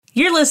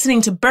You're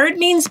listening to Bird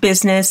Means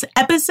Business,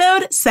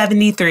 episode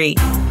 73.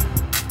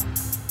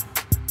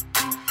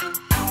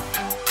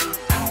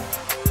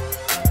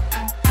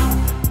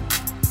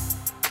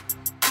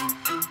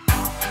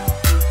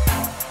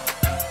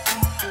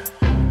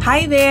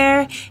 Hi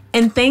there,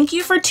 and thank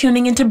you for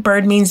tuning into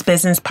Bird Means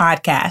Business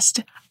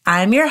podcast.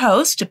 I'm your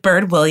host,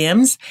 Bird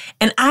Williams,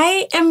 and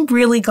I am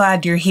really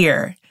glad you're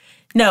here.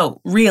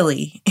 No,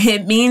 really,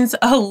 it means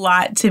a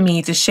lot to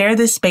me to share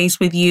this space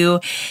with you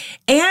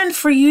and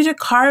for you to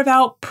carve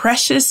out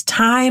precious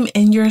time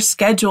in your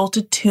schedule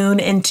to tune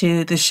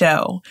into the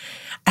show.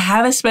 I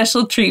have a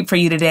special treat for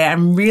you today.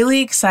 I'm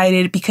really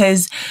excited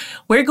because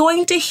we're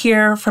going to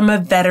hear from a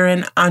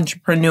veteran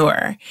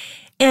entrepreneur.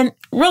 And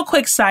real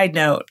quick side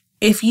note,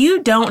 if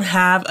you don't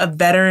have a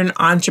veteran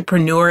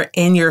entrepreneur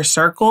in your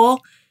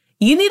circle,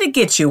 you need to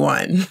get you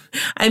one.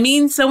 I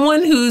mean,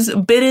 someone who's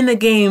been in the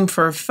game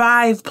for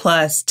 5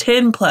 plus,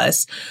 10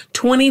 plus,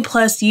 20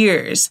 plus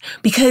years,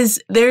 because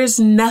there's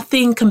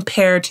nothing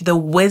compared to the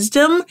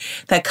wisdom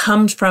that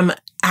comes from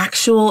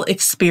actual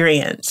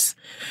experience.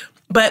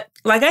 But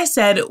like I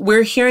said,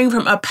 we're hearing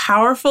from a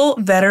powerful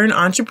veteran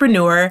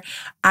entrepreneur,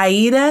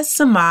 Aida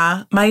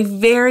Sama, my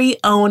very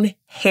own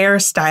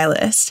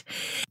hairstylist.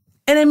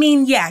 And I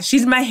mean, yeah,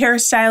 she's my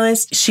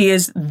hairstylist. She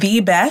is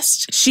the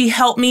best. She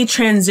helped me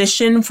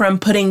transition from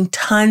putting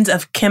tons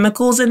of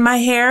chemicals in my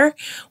hair,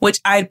 which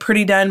I'd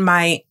pretty done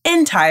my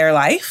entire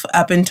life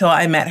up until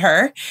I met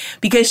her,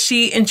 because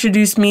she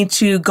introduced me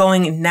to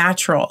going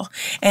natural.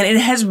 And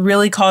it has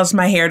really caused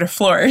my hair to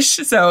flourish.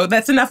 So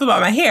that's enough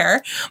about my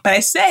hair. But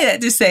I say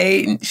that to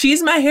say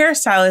she's my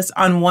hairstylist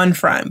on one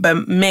front.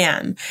 But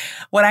man,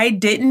 what I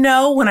didn't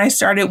know when I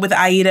started with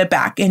Aida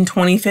back in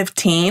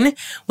 2015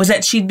 was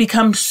that she'd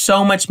become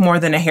so much more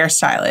than a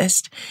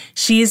hairstylist.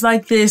 She's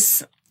like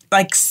this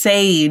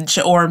sage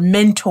or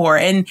mentor,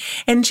 and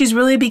she's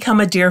really become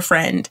a dear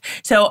friend.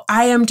 So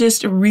I am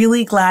just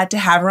really glad to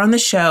have her on the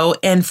show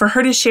and for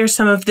her to share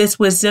some of this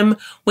wisdom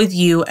with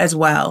you as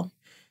well.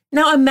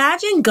 Now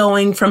imagine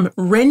going from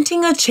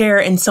renting a chair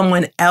in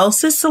someone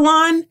else's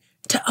salon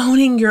to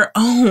owning your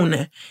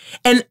own.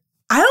 And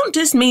I don't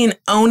just mean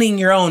owning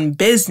your own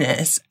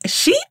business.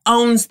 She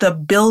owns the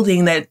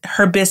building that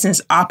her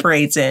business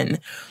operates in,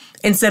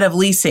 instead of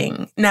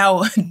leasing.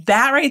 Now,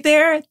 that right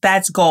there,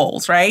 that's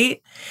goals,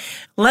 right?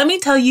 Let me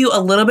tell you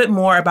a little bit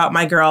more about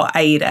my girl,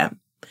 Aida.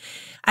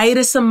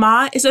 Aida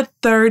Sama is a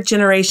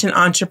third-generation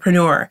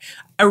entrepreneur,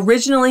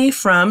 originally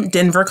from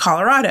Denver,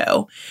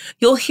 Colorado.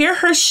 You'll hear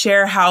her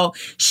share how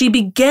she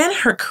began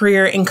her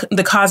career in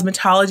the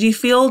cosmetology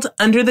field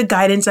under the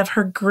guidance of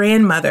her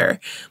grandmother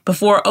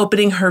before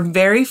opening her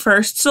very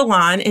first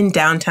salon in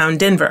downtown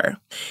Denver.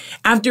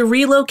 After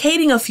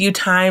relocating a few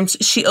times,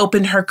 she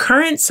opened her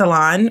current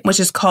salon, which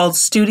is called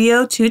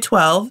Studio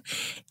 212,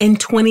 in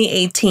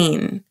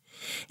 2018.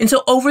 And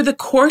so over the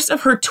course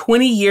of her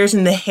 20 years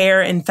in the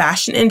hair and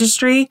fashion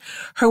industry,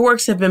 her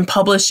works have been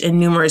published in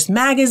numerous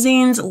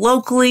magazines,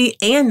 locally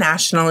and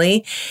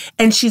nationally,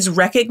 and she's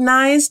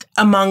recognized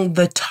among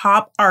the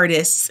top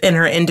artists in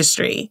her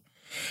industry.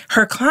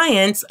 Her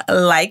clients,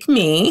 like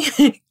me,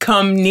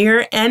 come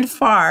near and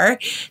far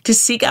to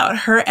seek out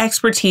her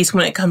expertise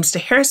when it comes to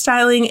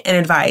hairstyling and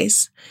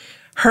advice.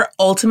 Her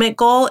ultimate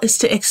goal is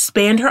to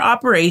expand her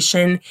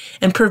operation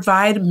and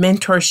provide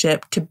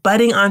mentorship to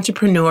budding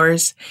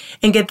entrepreneurs.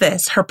 And get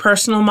this, her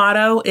personal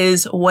motto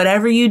is,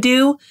 whatever you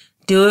do,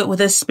 do it with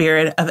a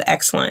spirit of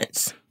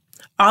excellence.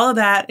 All of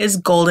that is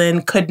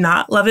golden. Could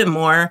not love it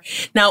more.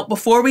 Now,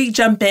 before we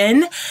jump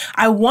in,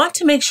 I want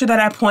to make sure that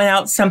I point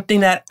out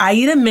something that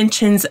Aida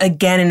mentions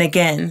again and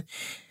again.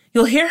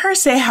 You'll hear her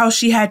say how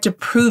she had to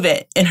prove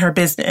it in her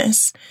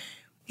business.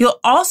 You'll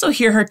also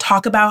hear her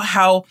talk about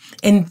how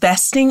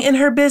investing in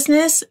her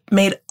business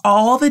made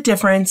all the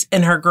difference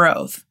in her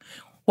growth.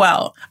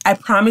 Well, I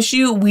promise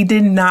you, we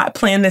did not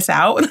plan this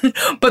out,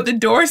 but the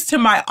doors to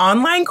my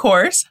online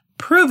course,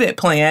 Prove It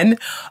Plan,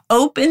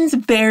 opens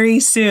very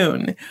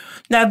soon.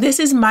 Now, this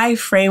is my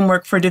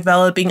framework for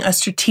developing a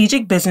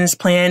strategic business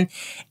plan,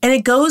 and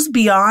it goes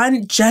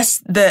beyond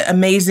just the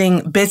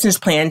amazing business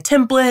plan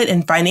template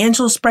and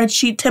financial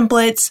spreadsheet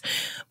templates,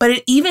 but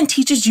it even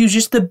teaches you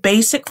just the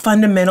basic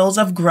fundamentals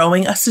of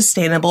growing a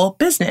sustainable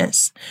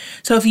business.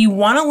 So if you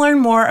want to learn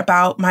more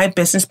about my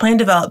business plan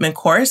development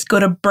course, go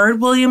to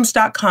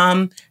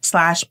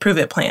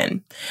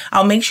birdwilliams.com/proveitplan.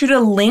 I'll make sure to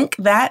link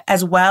that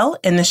as well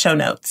in the show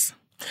notes.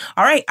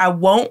 All right, I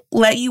won't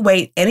let you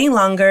wait any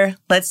longer.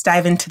 Let's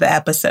dive into the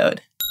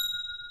episode.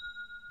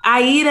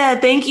 Aida,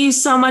 thank you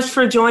so much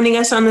for joining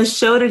us on the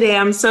show today.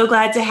 I'm so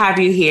glad to have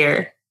you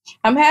here.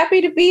 I'm happy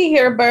to be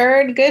here,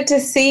 Bird. Good to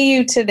see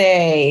you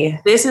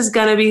today. This is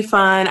going to be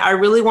fun. I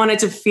really wanted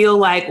to feel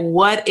like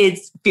what it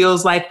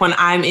feels like when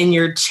I'm in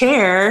your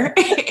chair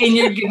and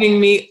you're giving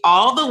me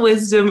all the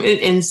wisdom and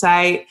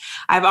insight.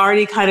 I've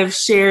already kind of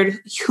shared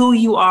who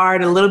you are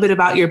and a little bit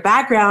about your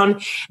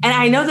background. And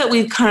I know that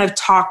we've kind of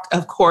talked,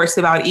 of course,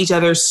 about each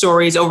other's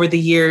stories over the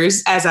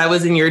years as I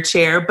was in your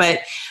chair.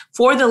 But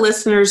for the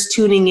listeners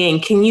tuning in,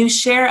 can you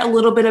share a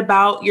little bit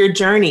about your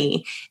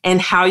journey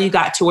and how you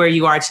got to where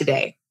you are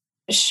today?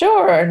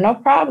 Sure, no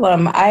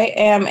problem. I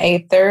am a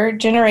third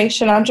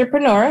generation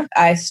entrepreneur.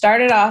 I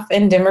started off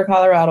in Denver,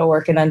 Colorado,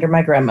 working under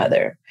my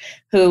grandmother,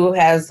 who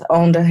has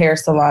owned a hair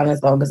salon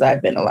as long as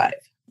I've been alive,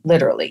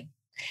 literally.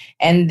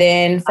 And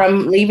then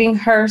from leaving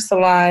her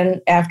salon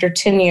after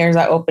 10 years,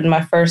 I opened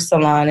my first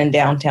salon in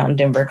downtown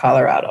Denver,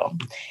 Colorado.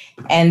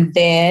 And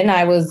then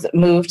I was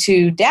moved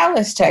to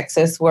Dallas,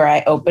 Texas, where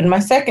I opened my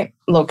second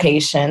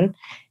location.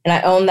 And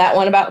I owned that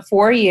one about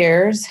 4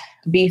 years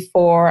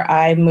before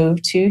I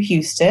moved to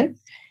Houston.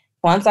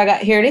 Once I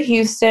got here to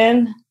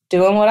Houston,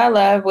 doing what I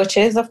love, which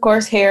is, of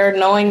course, hair,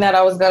 knowing that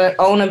I was going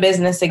to own a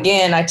business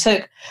again. I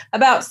took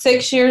about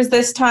 6 years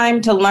this time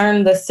to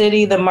learn the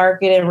city, the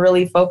market, and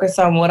really focus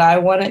on what I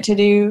wanted to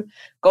do,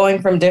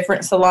 going from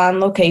different salon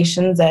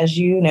locations, as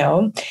you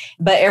know.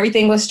 But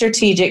everything was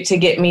strategic to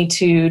get me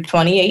to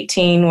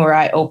 2018, where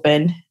I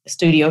opened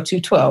Studio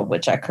 212,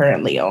 which I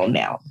currently own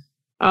now.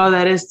 Oh,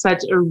 that is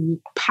such a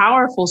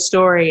powerful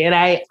story. And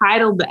I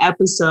titled the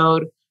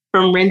episode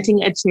From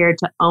Renting a Chair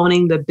to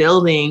Owning the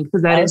Building,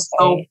 because that is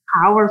so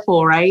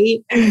powerful, right?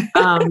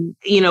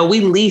 We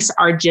lease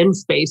our gym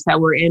space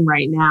that we're in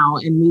right now,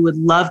 and we would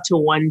love to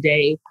one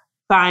day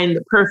find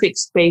the perfect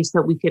space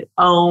that we could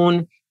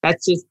own.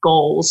 That's just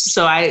goals.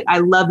 So I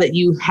love that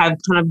you have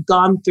kind of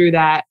gone through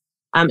that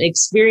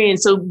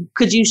experience. So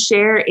could you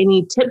share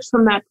any tips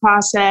from that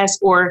process,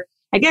 or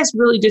I guess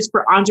really just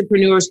for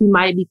entrepreneurs who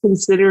might be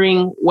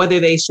considering whether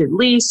they should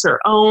lease or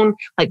own?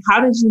 Like, how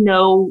did you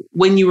know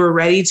when you were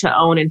ready to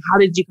own, and how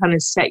did you kind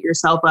of set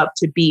yourself up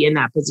to be in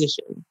that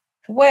position?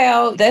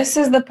 Well, this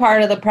is the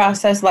part of the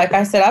process. Like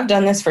I said, I've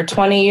done this for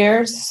 20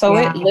 years. So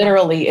It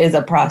literally is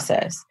a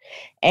process.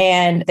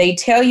 And they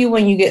tell you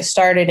when you get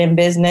started in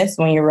business,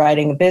 when you're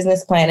writing a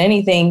business plan,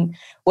 anything,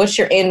 what's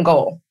your end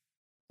goal?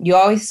 You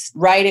always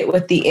write it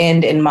with the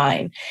end in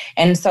mind.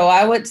 And so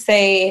I would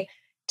say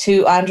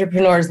to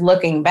entrepreneurs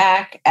looking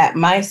back at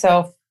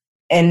myself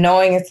and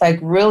knowing it's like,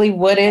 really,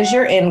 what is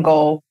your end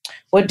goal?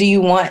 What do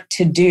you want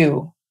to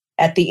do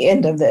at the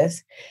end of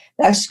this?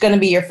 That's going to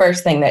be your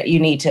first thing that you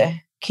need to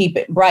keep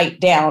it right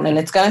down. And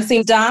it's going to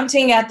seem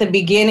daunting at the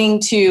beginning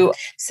to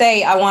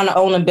say, I want to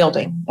own a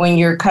building when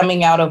you're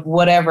coming out of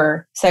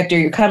whatever sector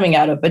you're coming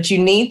out of. But you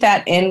need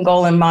that end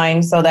goal in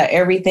mind so that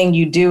everything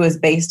you do is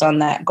based on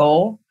that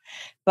goal.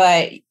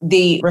 But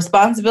the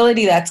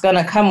responsibility that's going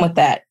to come with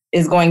that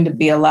is going to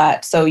be a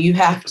lot. So you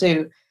have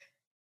to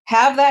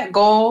have that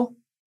goal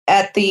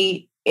at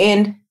the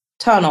end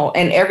tunnel,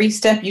 and every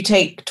step you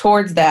take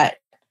towards that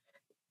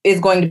is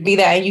going to be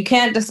that. And you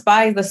can't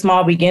despise the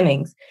small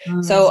beginnings.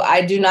 So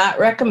I do not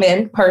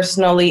recommend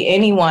personally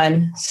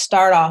anyone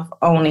start off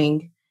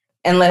owning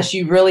unless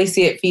you really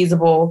see it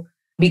feasible,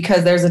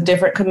 because there's a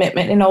different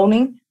commitment in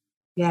owning.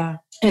 Yeah.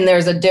 And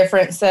there's a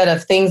different set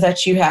of things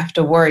that you have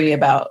to worry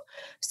about.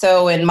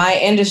 So in my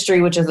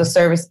industry, which is a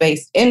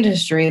service-based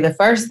industry, the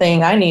first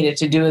thing I needed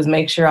to do is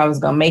make sure I was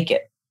going to make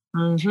it.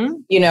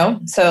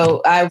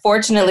 So I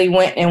fortunately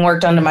went and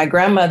worked under my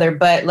grandmother.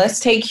 But let's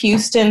take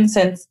Houston,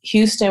 since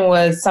Houston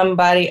was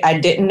somebody I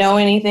didn't know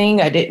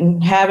anything. I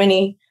didn't have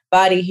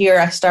anybody here.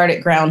 I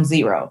started ground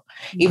zero.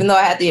 Even though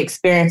I had the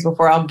experience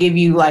before, I'll give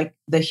you like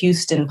the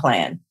Houston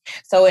plan.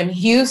 So in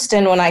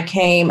Houston, when I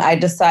came, I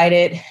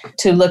decided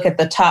to look at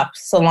the top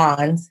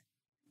salons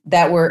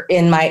that were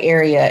in my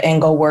area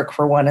and go work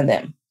for one of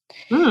them.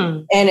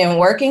 And in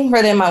working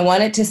for them, I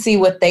wanted to see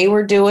what they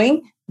were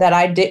doing that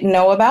I didn't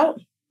know about,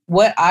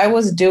 what I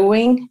was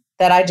doing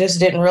that I just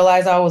didn't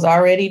realize I was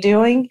already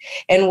doing,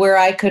 and where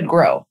I could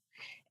grow.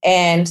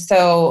 And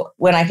so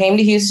when I came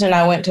to Houston,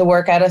 I went to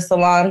work at a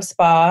salon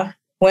spa,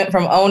 went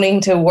from owning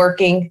to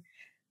working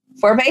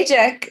for a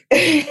paycheck,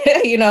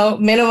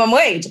 minimum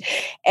wage.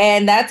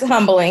 And that's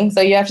humbling. So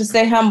you have to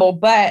stay humble.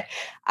 But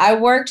I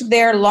worked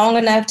there long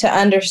enough to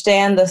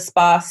understand the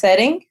spa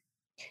setting.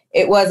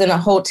 It wasn't a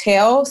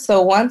hotel.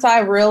 So once I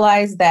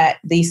realized that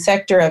the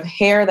sector of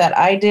hair that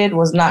I did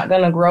was not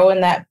going to grow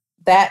in that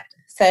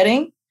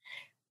setting,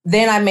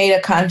 then I made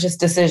a conscious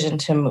decision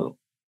to move.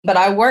 But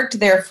I worked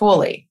there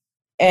fully.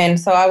 And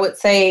so I would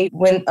say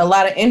when a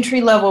lot of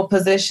entry-level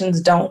positions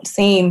don't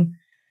seem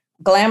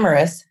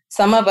glamorous,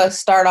 some of us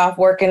start off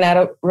working at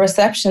a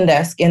reception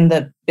desk in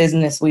the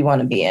business we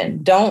want to be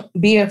in. Don't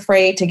be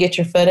afraid to get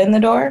your foot in the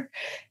door.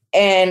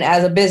 And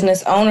as a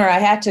business owner, I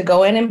had to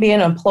go in and be an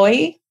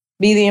employee,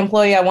 be the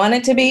employee I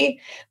wanted to be,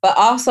 but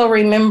also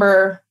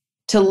remember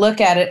to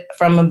look at it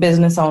from a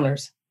business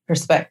owner's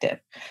perspective.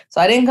 So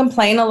I didn't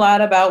complain a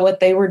lot about what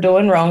they were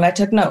doing wrong. I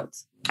took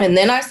notes. And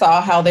then I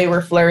saw how they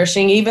were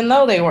flourishing, even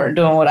though they weren't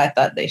doing what I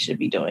thought they should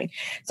be doing.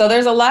 So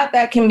there's a lot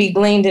that can be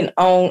gleaned and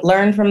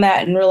learned from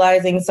that, and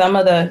realizing some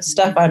of the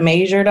stuff I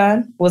majored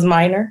on was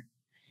minor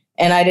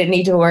and I didn't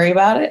need to worry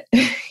about it,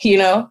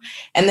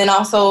 and then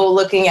also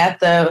looking at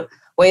the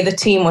way the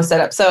team was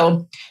set up.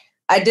 So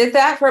I did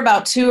that for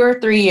about 2 or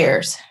 3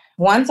 years.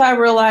 Once I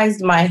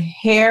realized my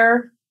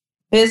hair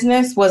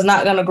business was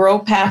not going to grow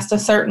past a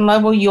certain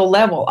level, you'll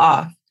level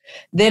off.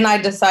 Then I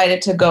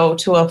decided to go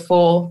to a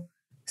full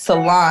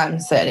salon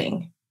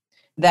setting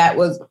that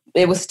was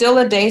it was still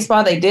a day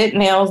spa. They did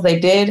nails, they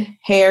did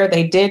hair,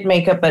 they did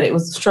makeup, but it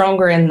was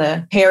stronger in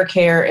the hair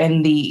care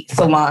and the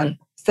salon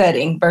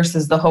setting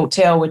versus the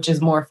hotel, which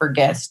is more for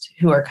guests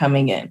who are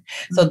coming in.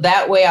 So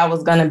that way I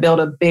was going to build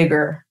a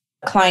bigger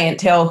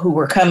clientele who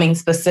were coming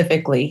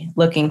specifically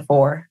looking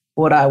for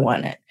what I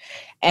wanted.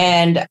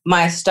 And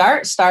my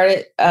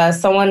started,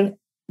 someone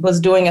was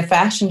doing a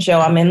fashion show.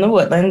 I'm in the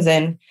Woodlands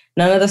and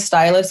none of the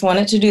stylists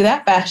wanted to do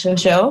that fashion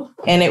show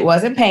and it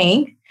wasn't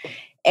paying.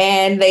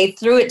 And they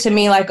threw it to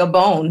me like a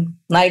bone,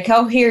 like,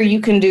 oh, here, you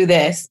can do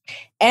this.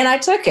 And I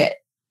took it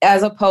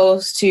as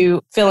opposed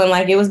to feeling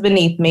like it was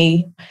beneath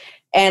me.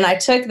 And I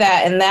took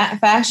that, and that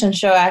fashion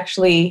show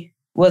actually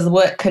was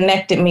what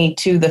connected me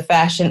to the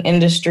fashion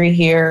industry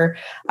here.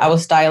 I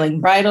was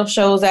styling bridal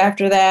shows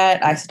after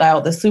that. I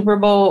styled the Super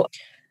Bowl,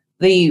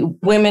 the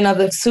women of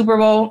the Super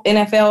Bowl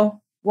NFL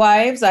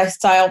wives. I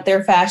styled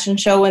their fashion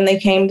show when they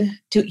came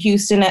to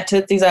Houston at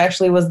Tootsie's. I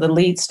actually was the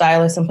lead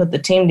stylist and put the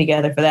team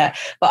together for that.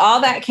 But all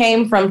that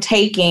came from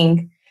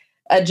taking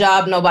a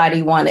job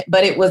nobody wanted,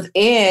 but it was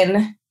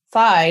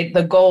inside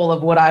the goal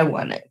of what I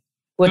wanted,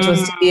 which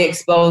was to be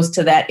exposed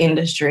to that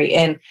industry.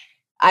 And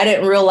I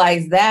didn't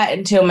realize that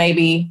until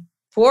maybe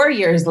 4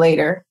 years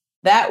later.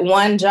 That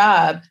one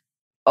job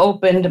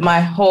opened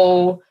my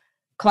whole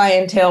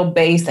clientele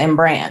base and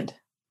brand,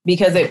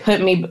 because it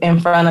put me in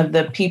front of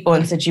the people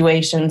and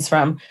situations,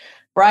 from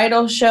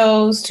bridal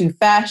shows to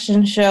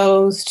fashion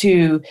shows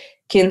to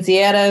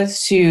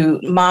quinceañeras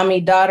to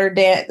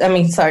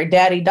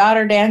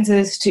daddy-daughter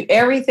dances, to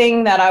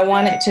everything that I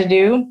wanted to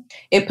do.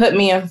 It put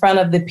me in front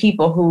of the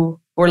people who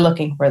were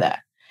looking for that.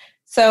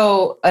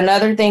 So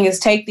another thing is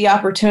take the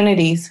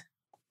opportunities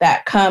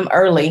that come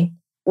early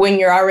when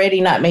you're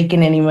already not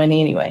making any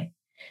money anyway.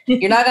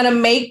 You're not going to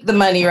make the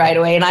money right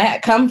away. And I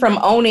come from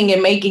owning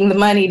and making the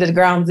money to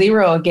ground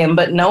zero again,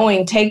 but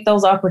knowing, take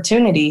those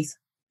opportunities.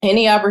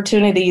 Any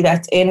opportunity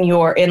that's in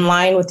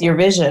line with your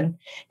vision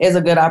is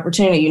a good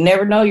opportunity. You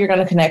never know you're going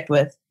to connect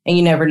with, and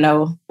you never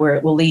know where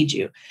it will lead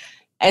you.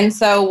 And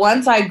so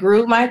once I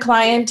grew my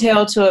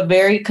clientele to a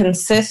very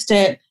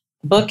consistent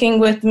booking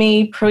with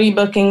me,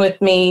 pre-booking with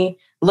me,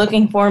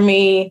 looking for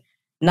me,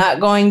 not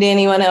going to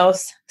anyone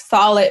else,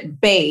 solid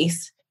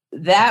base,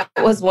 that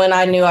was when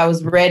I knew I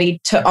was ready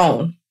to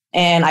own.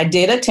 And I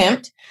did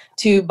attempt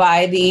to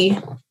buy the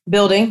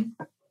building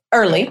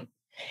early.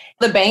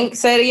 The bank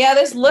said, yeah,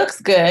 this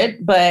looks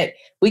good, but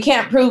we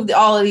can't prove that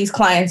all of these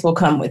clients will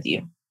come with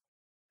you.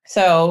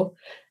 So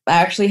I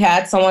actually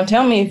had someone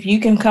tell me, if you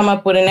can come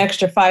up with an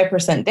extra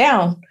 5%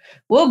 down,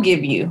 we'll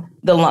give you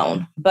the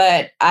loan.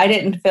 But I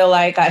didn't feel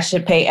like I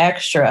should pay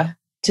extra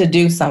to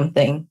do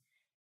something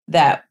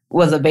that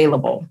was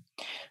available.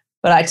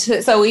 But I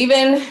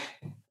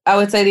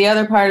would say the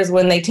other part is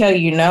when they tell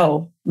you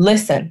no,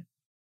 listen,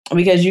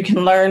 because you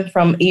can learn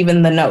from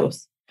even the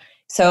no's.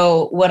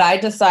 So what I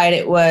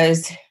decided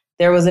was,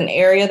 there was an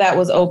area that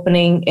was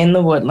opening in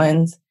the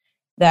Woodlands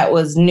that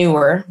was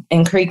newer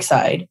in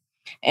Creekside.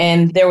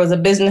 And there was a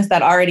business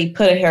that already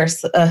put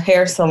a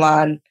hair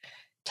salon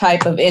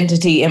type of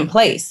entity in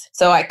place.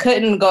 So I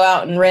couldn't go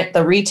out and rent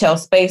the retail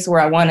space where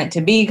I wanted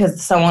to be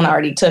because someone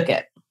already took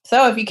it.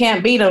 So if you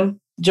can't beat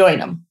them, join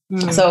them.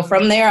 So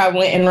from there, I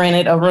went and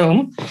rented a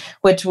room,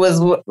 which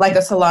was like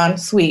a salon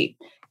suite,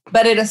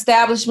 but it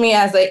established me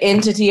as an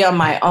entity on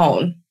my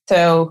own.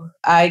 So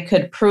I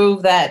could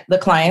prove that the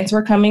clients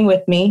were coming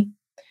with me.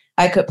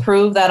 I could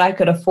prove that I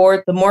could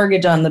afford the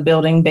mortgage on the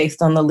building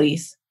based on the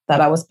lease that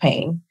I was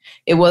paying.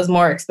 It was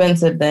more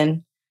expensive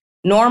than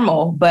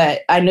normal,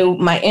 but I knew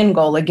my end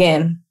goal,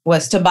 again,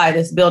 was to buy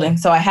this building.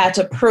 So I have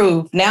to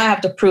prove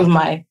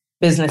my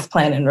business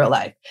plan in real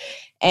life.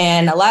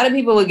 And a lot of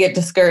people would get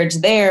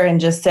discouraged there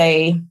and just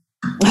say,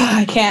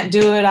 I can't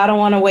do it. I don't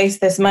want to waste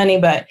this money.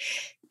 But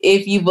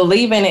if you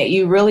believe in it,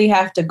 you really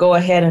have to go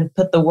ahead and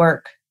put the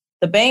work.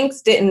 The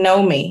banks didn't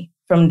know me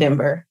from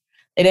Denver.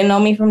 They didn't know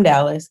me from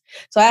Dallas.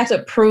 So I had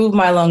to prove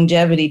my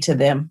longevity to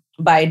them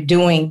by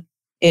doing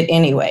it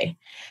anyway.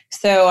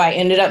 So I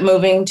ended up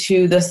moving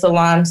to the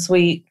salon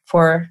suite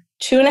for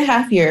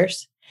 2.5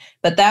 years.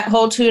 But that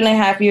whole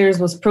 2.5 years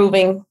was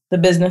proving the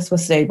business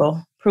was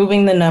stable,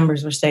 proving the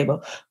numbers were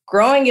stable,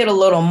 growing it a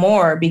little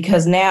more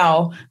because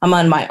now I'm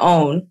on my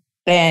own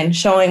and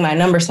showing my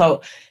numbers.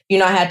 So, I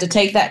had to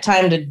take that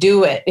time to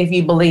do it if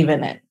you believe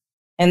in it.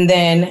 And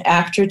then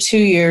after 2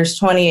 years,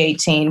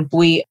 2018,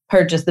 we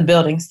purchased the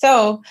building.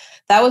 So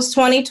that was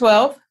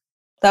 2012.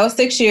 That was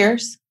 6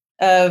 years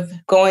of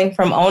going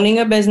from owning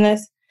a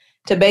business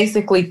to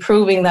basically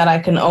proving that I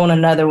can own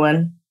another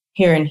one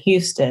here in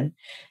Houston.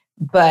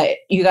 But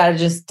you got to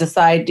just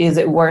decide, is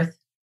it worth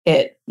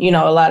it? A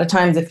lot of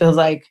times it feels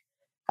like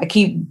I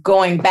keep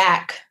going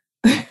back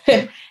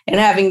and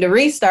having to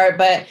restart.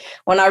 But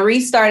when I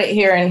restarted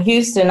here in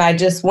Houston, I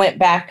just went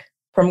back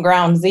from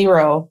ground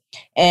zero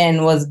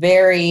and was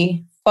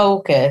very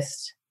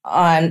focused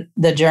on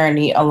the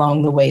journey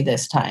along the way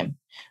this time.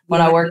 When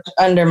I worked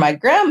under my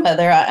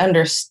grandmother, I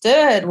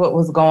understood what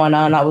was going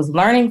on. I was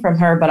learning from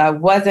her, but I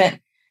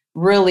wasn't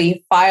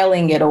really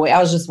filing it away. I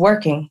was just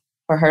working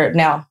for her.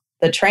 Now,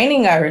 the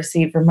training I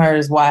received from her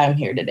is why I'm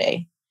here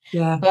today.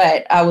 Yeah.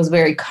 But I was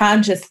very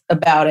conscious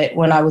about it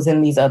when I was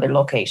in these other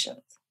locations.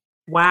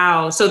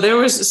 Wow. So there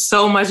was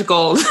so much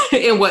gold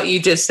in what you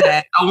just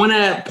said. I want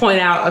to point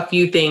out a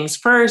few things.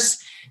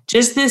 First,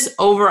 just this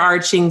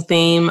overarching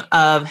theme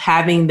of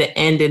having the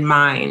end in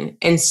mind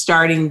and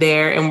starting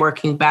there and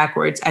working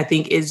backwards, I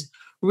think is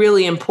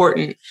really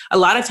important. A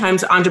lot of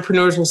times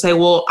entrepreneurs will say,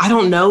 well, I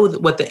don't know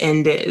what the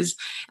end is.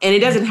 And it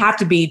doesn't have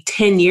to be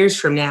 10 years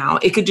from now.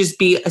 It could just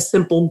be a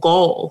simple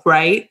goal,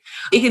 right?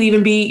 It could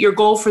even be your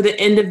goal for the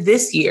end of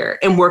this year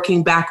and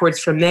working backwards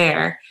from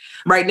there.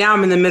 Right now,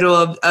 I'm in the middle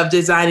of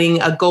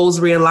designing a goals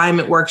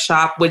realignment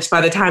workshop, which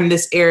by the time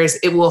this airs,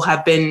 it will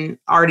have been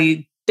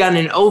already done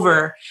and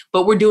over.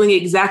 But we're doing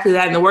exactly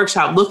that in the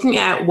workshop, looking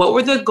at what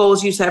were the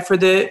goals you set for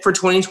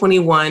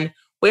 2021.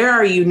 Where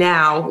are you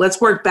now? Let's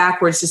work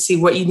backwards to see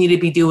what you need to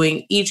be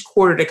doing each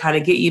quarter to kind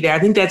of get you there. I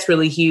think that's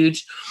really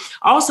huge.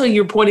 Also,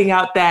 you're pointing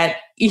out that,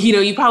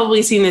 you've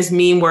probably seen this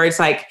meme where it's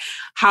like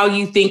how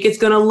you think it's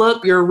going to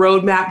look. Your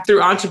roadmap through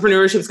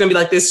entrepreneurship is going to be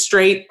like this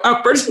straight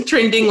upward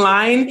trending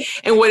line.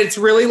 And what it's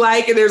really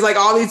like, and there's like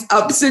all these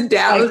ups and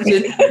downs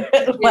and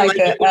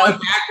going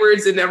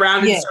backwards and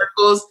around in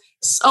circles.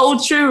 So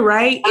true,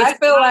 right? I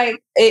feel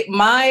like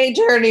my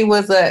journey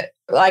was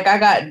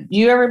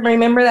you ever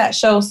remember that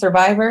show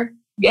Survivor?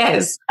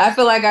 Yes. I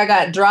feel like I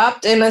got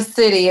dropped in a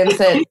city and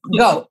said,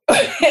 go.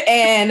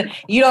 And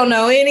you don't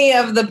know any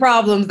of the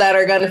problems that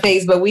are going to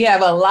face, but we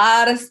have a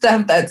lot of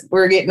stuff that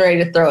we're getting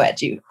ready to throw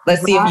at you.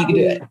 Let's see if you can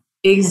do it.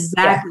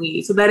 Exactly.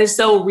 Yeah. So that is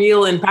so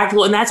real and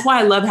practical. And that's why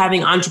I love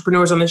having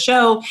entrepreneurs on the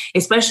show,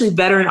 especially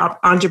veteran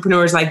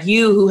entrepreneurs like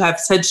you who have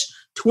such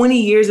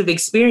 20 years of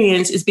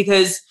experience, is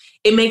because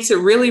it makes it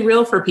really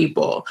real for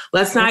people.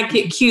 Let's not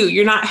get cute.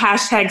 You're not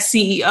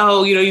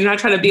 #CEO. You're not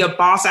trying to be a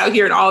boss out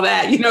here and all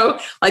that,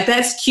 like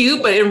that's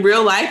cute. But in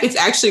real life, it's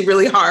actually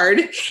really hard.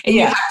 And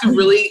you have to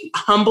really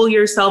humble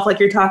yourself like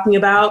you're talking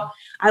about.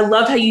 I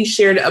love how you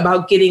shared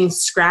about getting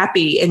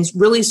scrappy and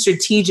really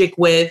strategic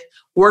with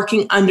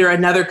working under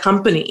another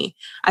company.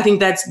 I think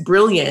that's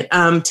brilliant.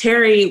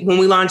 Terry, when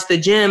we launched the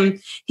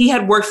gym, he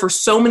had worked for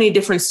so many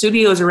different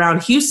studios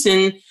around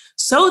Houston,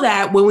 so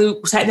that when we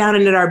sat down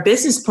and did our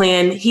business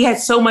plan, he had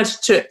so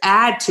much to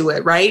add to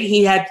it, right?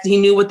 He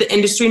knew what the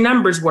industry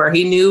numbers were.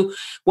 He knew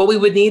what we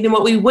would need and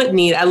what we wouldn't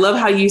need. I love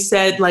how you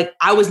said, like,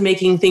 I was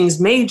making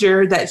things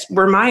major that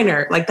were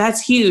minor. Like,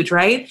 that's huge,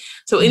 right?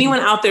 So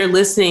anyone out there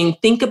listening,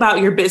 think about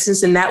your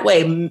business in that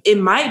way. It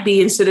might be,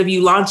 instead of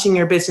you launching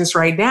your business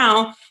right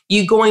now,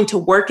 you going to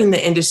work in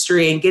the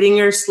industry and getting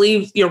your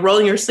sleeves,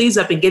 rolling your sleeves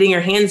up and getting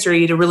your hands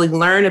dirty to really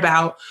learn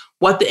about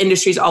what the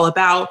industry is all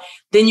about.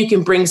 Then you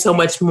can bring so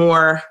much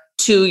more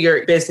to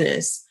your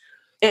business.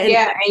 And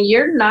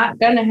you're not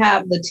going to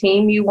have the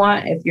team you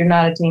want if you're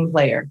not a team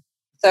player.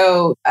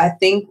 So I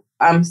think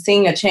I'm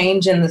seeing a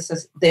change in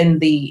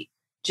the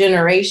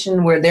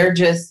generation where they're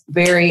just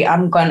we're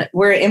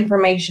an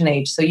information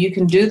age. So you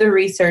can do the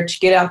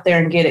research, get out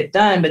there and get it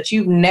done, but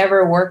you've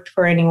never worked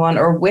for anyone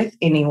or with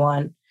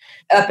anyone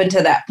up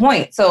until that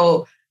point.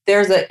 So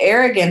there's an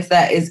arrogance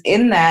that is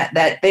in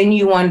that then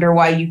you wonder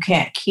why you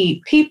can't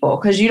keep people,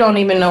 because you don't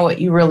even know what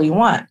you really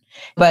want.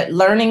 But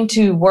learning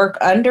to work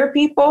under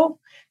people,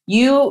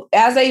 you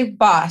as a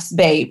boss,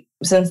 babe,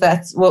 since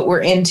that's what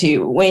we're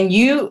into,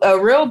 a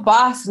real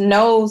boss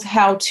knows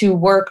how to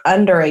work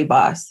under a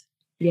boss.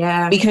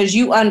 Yeah. Because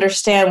you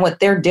understand what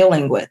they're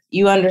dealing with.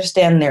 You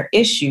understand their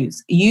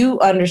issues. You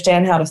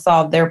understand how to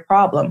solve their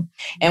problem.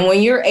 And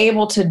when you're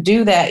able to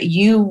do that,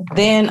 you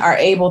then are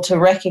able to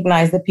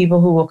recognize the people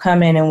who will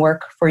come in and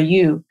work for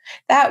you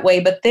that way.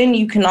 But then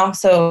you can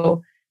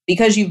also,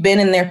 because you've been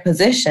in their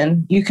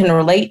position, you can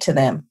relate to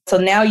them. So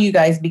now you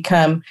guys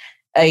become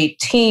a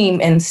team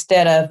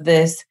instead of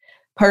this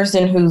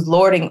person who's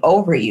lording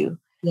over you.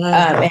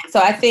 Yeah. And so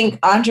I think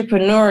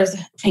entrepreneurs,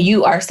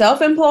 you are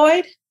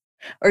self-employed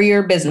or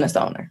you're a business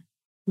owner.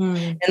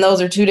 And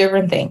those are two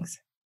different things.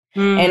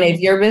 And if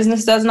your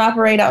business doesn't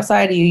operate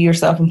outside of you, you're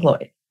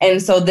self-employed.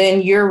 And so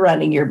then you're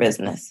running your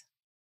business.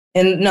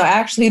 And no,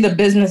 actually the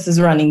business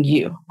is running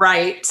you.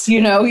 Right.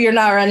 You're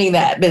not running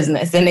that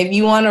business. And if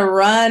you want to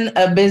run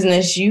a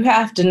business, you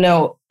have to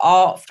know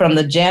all from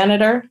the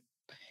janitor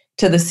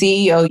to the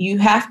CEO. You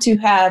have to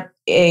have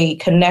a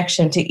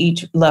connection to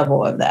each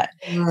level of that.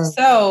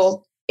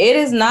 So it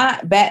is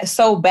not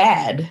so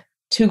bad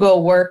to go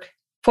work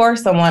for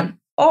someone.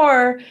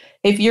 Or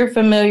if you're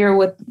familiar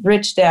with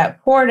Rich Dad,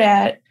 Poor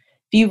Dad,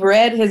 if you've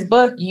read his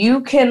book,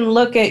 you can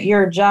look at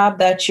your job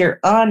that you're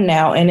on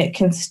now and it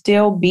can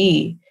still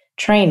be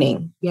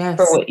training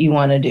for what you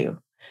want to do.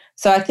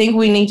 So I think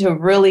we need to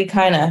really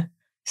kind of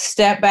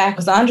step back,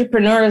 because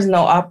entrepreneurs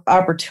know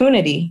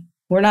opportunity.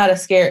 We're not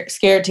scared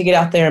to get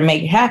out there and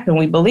make it happen.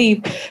 We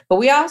believe, but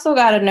we also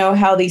got to know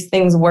how these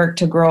things work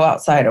to grow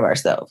outside of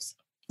ourselves.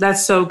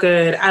 That's so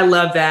good. I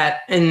love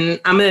that. And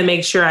I'm going to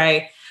make sure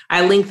I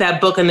link that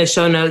book in the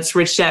show notes,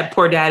 Rich Dad,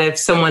 Poor Dad. If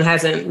someone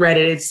hasn't read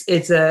it,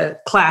 it's a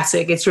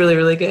classic. It's really,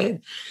 really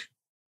good.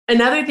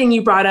 Another thing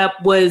you brought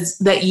up was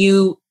that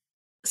you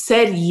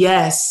said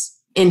yes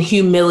in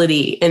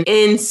humility and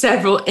in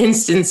several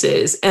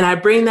instances. And I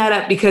bring that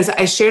up because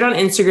I shared on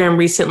Instagram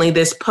recently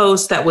this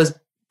post that was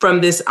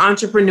from this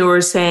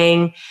entrepreneur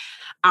saying,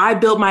 I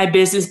built my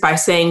business by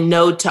saying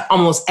no to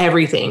almost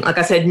everything. Like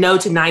I said, no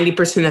to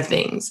 90% of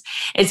things.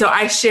 And so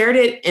I shared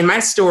it in my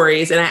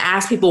stories and I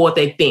asked people what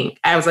they think.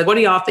 I was like, what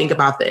do y'all think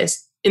about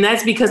this? And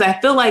that's because I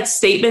feel like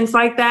statements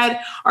like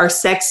that are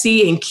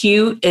sexy and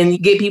cute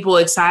and get people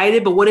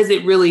excited. But what is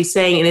it really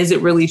saying? And is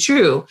it really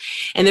true?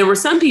 And there were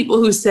some people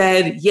who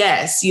said,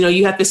 yes,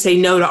 you have to say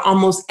no to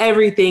almost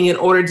everything in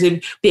order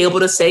to be able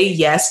to say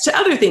yes to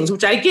other things,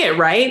 which I get,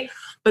 right?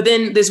 But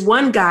then this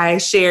one guy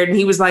shared and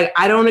he was like,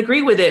 I don't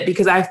agree with it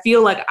because I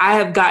feel like I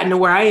have gotten to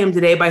where I am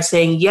today by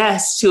saying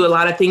yes to a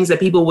lot of things that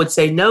people would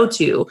say no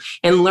to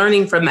and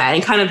learning from that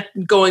and kind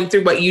of going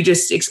through what you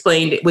just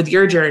explained with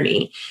your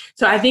journey.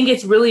 So I think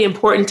it's really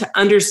important to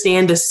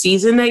understand the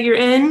season that you're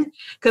in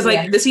because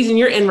the season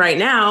you're in right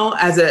now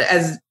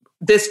as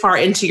this far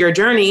into your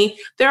journey,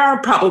 there are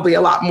probably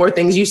a lot more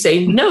things you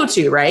say no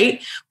to,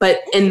 right? But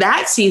in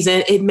that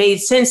season, it made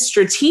sense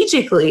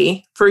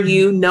strategically for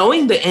you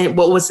knowing the end,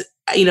 what was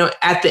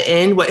at the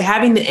end,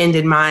 having the end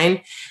in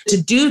mind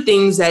to do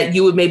things that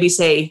you would maybe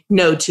say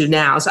no to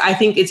now. So I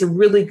think it's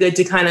really good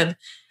to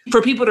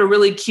for people to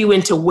really cue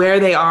into where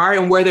they are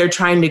and where they're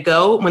trying to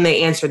go when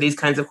they answer these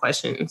kinds of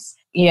questions.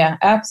 Yeah,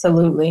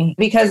 absolutely.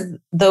 Because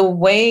the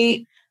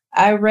way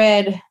I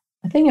read,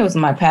 I think it was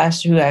my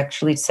pastor who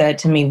actually said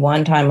to me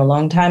one time, a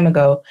long time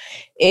ago,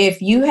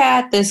 if you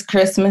had this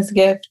Christmas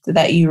gift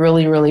that you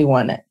really, really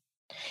wanted,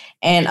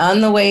 and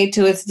on the way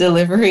to its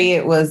delivery,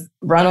 it was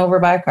run over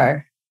by a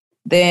car,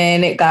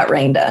 then it got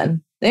rained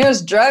on. Then it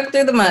was dragged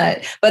through the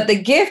mud. But the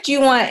gift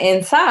you want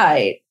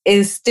inside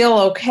is still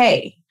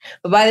okay.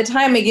 But by the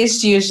time it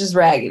gets to you, it's just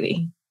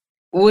raggedy.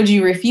 Would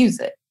you refuse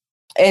it?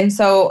 And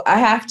so I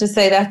have to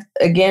say that,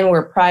 again,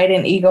 where pride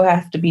and ego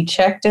have to be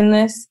checked in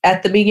this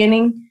at the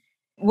beginning.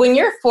 When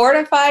you're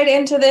fortified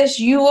into this,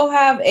 you will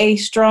have a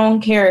strong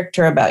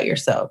character about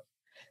yourself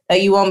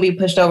that you won't be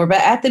pushed over.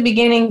 But at the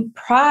beginning,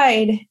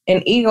 pride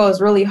and ego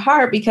is really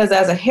hard because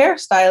as a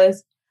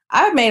hairstylist,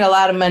 I've made a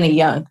lot of money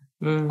young.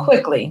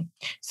 Quickly.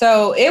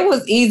 So it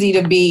was easy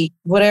to be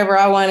whatever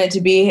I wanted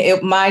to be,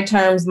 my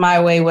terms, my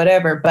way,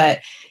 whatever. But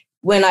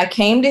when I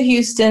came to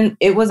Houston,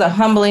 it was a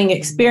humbling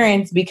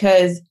experience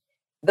because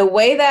the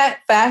way that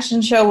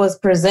fashion show was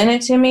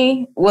presented to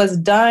me was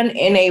done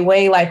in a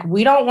way like,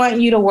 we don't want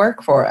you to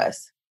work for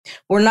us.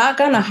 We're not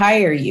going to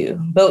hire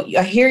you, but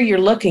I hear you're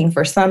looking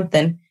for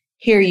something.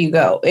 Here you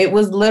go. It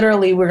was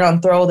literally, we're going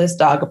to throw this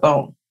dog a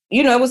bone.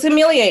 It was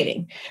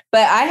humiliating,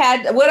 but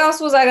what else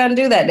was I going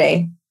to do that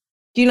day?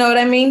 Do you know what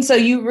I mean? So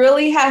you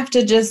really have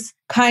to just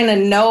kind of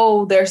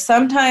know there's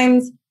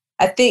sometimes,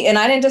 I think, and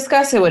I didn't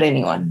discuss it with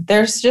anyone,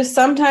 there's just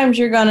sometimes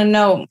you're going to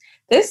know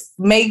this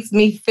makes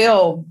me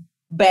feel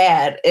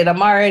bad and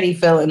I'm already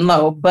feeling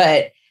low,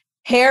 but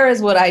hair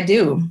is what I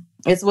do.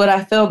 It's what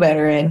I feel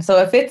better in.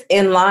 So if it's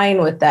in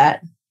line with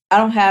that, I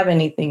don't have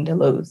anything to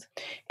lose.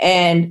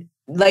 And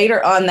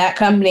later on, that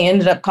company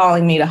ended up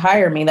calling me to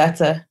hire me.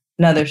 That's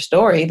another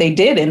story. They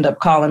did end up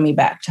calling me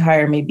back to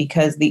hire me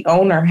because the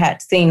owner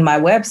had seen my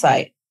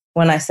website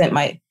when I sent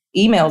my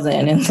emails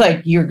in. And it's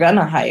like, you're going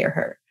to hire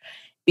her.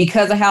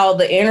 Because of how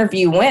the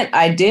interview went,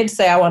 I did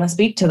say, I want to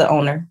speak to the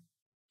owner.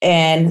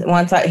 And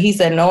he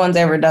said, no one's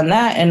ever done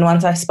that. And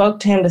once I spoke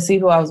to him to see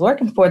who I was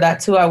working for,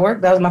 that's who I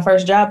worked. That was my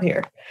first job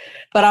here.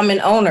 But I'm an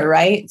owner,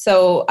 right?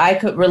 So I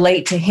could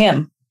relate to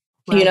him.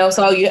 Right.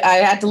 So I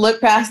had to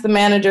look past the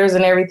managers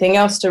and everything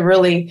else to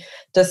really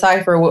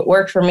decipher what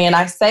worked for me. And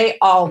I say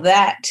all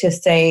that to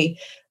say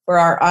for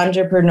our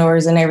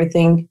entrepreneurs and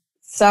everything,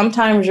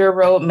 sometimes your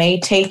road may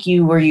take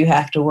you where you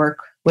have to work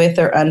with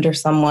or under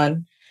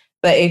someone.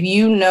 But if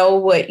you know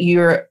what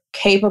you're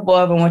capable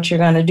of and what you're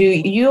going to do,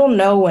 you'll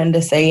know when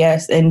to say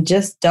yes and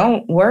just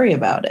don't worry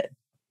about it.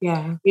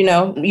 Yeah. You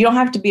don't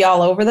have to be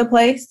all over the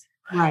place.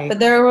 Right. But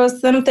there was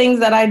some things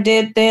that I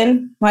did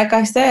then, like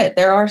I said,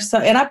 there are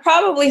some, and I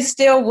probably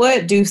still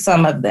would do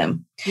some of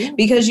them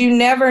because you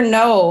never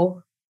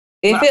know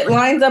if it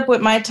lines up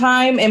with my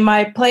time and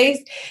my place,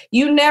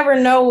 you never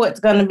know what's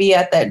going to be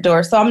at that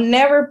door. So I'm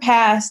never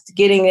past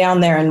getting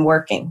down there and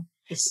working.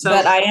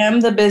 But I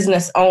am the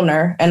business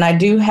owner and I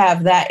do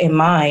have that in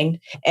mind.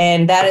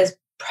 And that is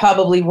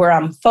probably where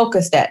I'm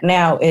focused at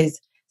now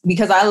is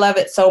because I love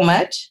it so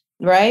much.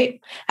 Right?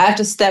 I have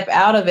to step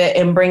out of it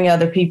and bring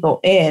other people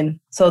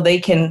in so they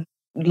can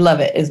love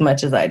it as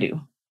much as I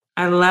do.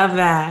 I love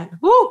that.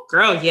 Woo,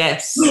 girl,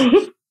 yes.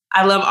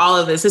 I love all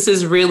of this. This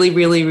is really,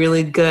 really,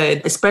 really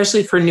good,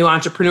 especially for new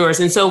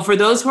entrepreneurs. And so for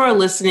those who are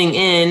listening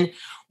in,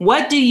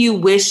 what do you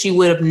wish you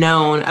would have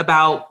known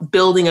about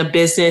building a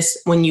business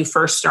when you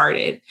first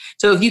started?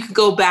 So if you could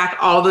go back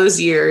all those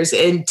years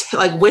and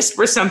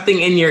whisper something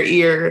in your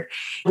ear,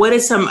 what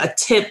is a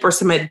tip or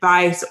some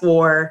advice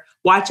or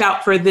watch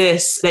out for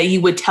this that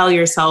you would tell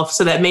yourself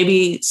so that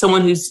maybe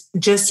someone who's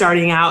just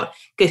starting out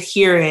could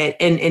hear it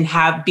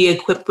and be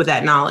equipped with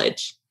that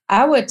knowledge?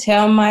 I would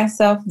tell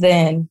myself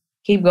then,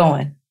 keep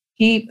going.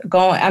 Keep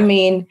going. I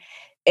mean,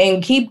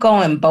 and keep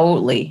going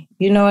boldly.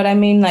 You know what I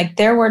mean? Like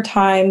there were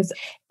times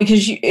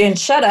and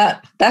shut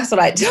up. That's what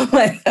I tell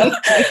myself.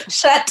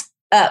 Shut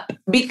up.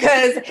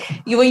 Because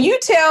when you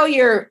tell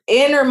your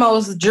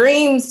innermost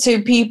dreams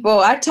to people,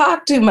 I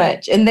talk too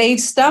much and they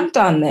stumped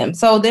on them.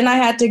 So then I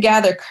had to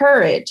gather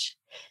courage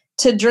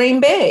to dream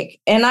big.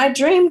 And I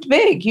dreamed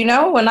big. You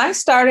know, when I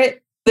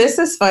started, this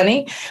is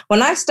funny.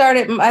 When I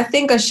started, I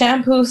think a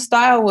shampoo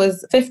style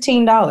was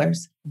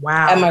 $15.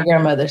 Wow. At my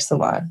grandmother's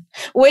salon,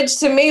 which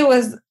to me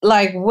was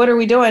like, what are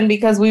we doing?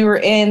 Because we were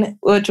in,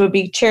 which would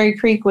be Cherry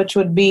Creek, which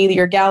would be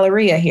your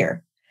Galleria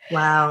here.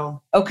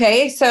 Wow.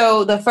 Okay.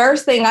 So the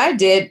first thing I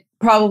did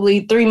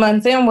probably 3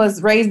 months in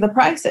was raise the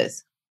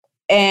prices.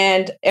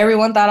 And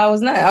everyone thought I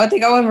was nuts. I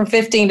think I went from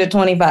 15 to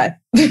 25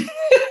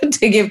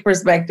 to give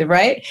perspective,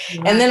 right?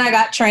 Wow. And then I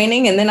got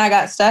training and then I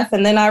got stuff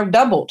and then I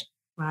doubled.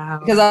 Wow.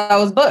 Because I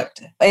was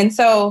booked. And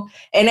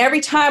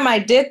every time I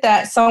did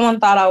that,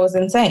 someone thought I was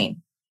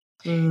insane.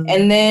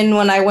 And then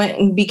when I went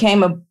and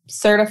became a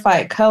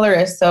certified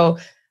colorist, so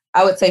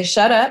I would say,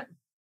 shut up,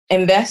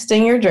 invest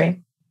in your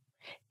dream,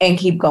 and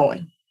keep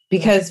going.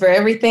 Because for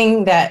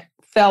everything that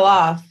fell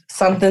off,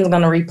 something's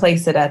going to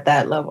replace it at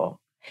that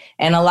level.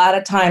 And a lot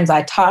of times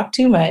I talk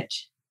too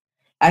much,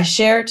 I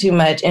share too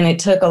much, and it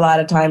took a lot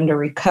of time to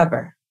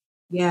recover.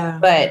 Yeah.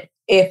 But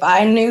if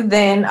I knew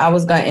then I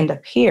was going to end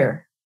up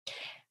here,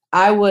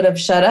 I would have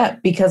shut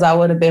up because I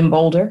would have been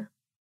bolder.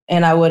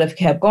 And I would have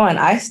kept going.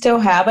 I still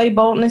have a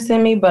boldness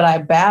in me, but I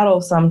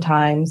battle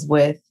sometimes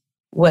with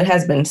what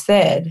has been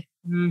said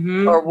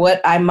or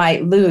what I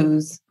might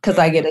lose because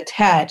I get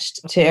attached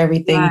to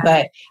everything. Right.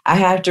 But I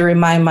have to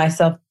remind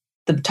myself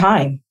the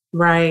time.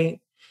 Right.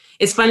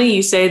 It's funny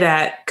you say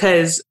that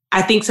because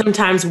I think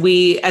sometimes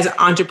we as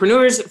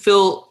entrepreneurs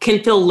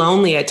can feel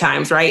lonely at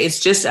times, right? It's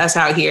just us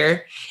out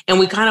here. And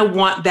we kind of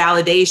want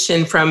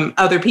validation from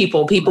other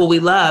people we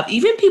love,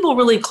 even people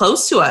really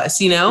close to us,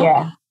 you know?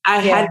 Yeah. I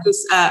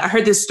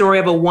heard this story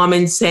of a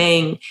woman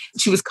saying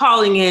she was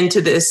calling in to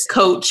this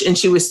coach and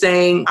she was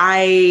saying,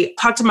 I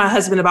talked to my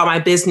husband about my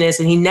business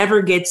and he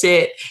never gets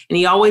it. And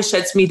he always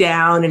shuts me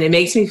down and it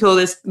makes me feel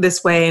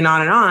this way and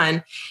on and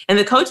on. And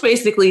the coach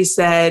basically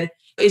said,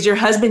 is your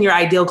husband your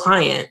ideal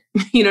client?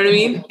 You know what I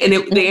mean? And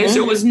the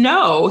answer was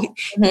no.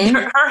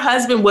 Her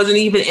husband wasn't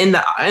even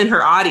in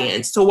her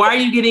audience. So why are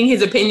you getting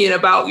his opinion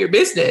about your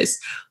business?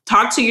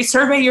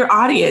 Survey your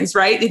audience,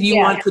 right? If you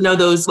want to know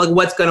those, like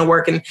what's going to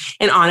work and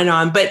on and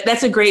on. But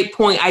that's a great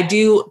point. I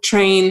do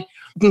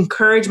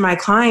encourage my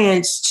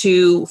clients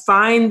to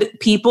find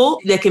people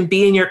that can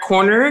be in your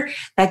corner,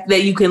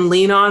 that you can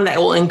lean on, that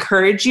will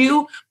encourage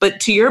you.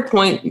 But to your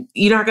point,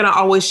 you're not going to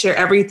always share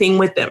everything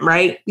with them,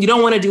 right? You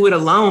don't want to do it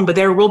alone, but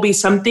there will be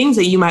some things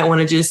that you might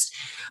want to just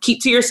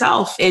keep to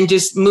yourself and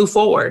just move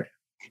forward.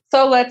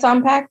 So let's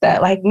unpack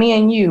that. Like me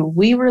and you,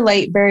 we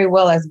relate very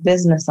well as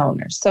business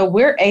owners. So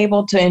we're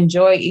able to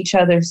enjoy each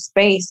other's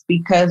space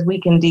because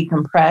we can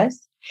decompress.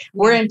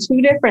 We're in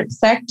two different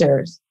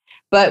sectors,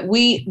 but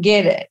we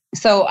get it.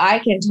 So I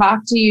can talk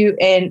to you,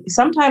 and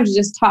sometimes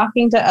just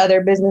talking to other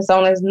business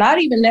owners,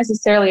 not even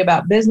necessarily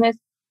about business,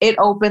 it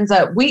opens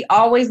up. We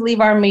always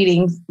leave our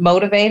meetings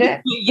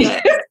motivated.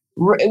 Yes.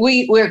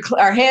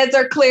 Our heads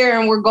are clear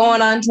and we're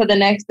going on to the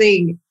next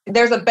thing.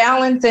 There's a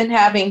balance in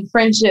having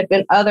friendship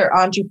and other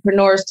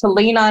entrepreneurs to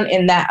lean on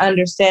in that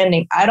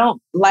understanding. I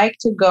don't like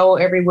to go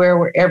everywhere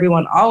where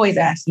everyone always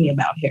asks me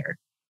about hair,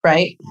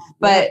 right?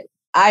 But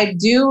I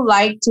do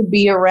like to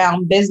be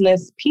around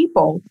business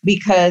people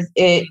because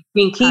it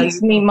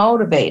keeps me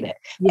motivated.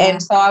 Yeah.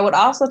 And so I would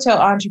also tell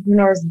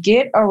entrepreneurs,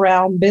 get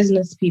around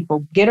business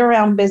people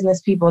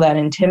that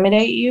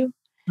intimidate you.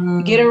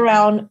 Get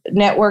around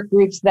network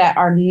groups that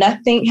are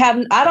nothing.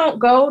 I don't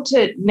go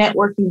to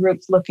networking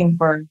groups looking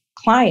for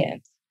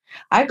clients.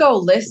 I go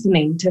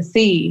listening to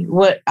see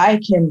what I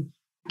can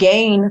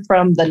gain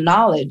from the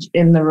knowledge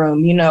in the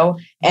room, you know?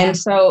 And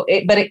so,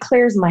 but it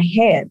clears my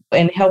head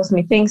and helps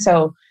me think.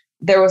 So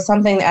there was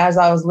something as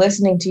I was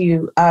listening to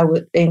you, I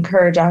would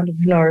encourage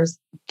entrepreneurs,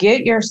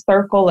 get your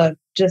circle of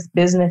just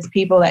business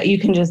people that you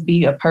can just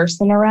be a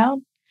person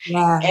around.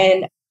 Yeah.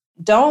 And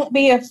don't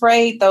be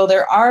afraid, though.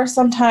 There are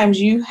sometimes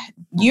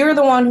you're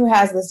the one who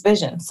has this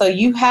vision. So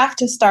you have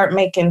to start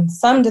making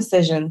some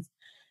decisions.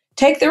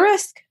 Take the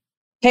risk.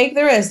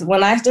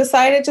 When I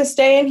decided to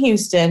stay in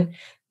Houston,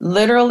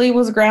 literally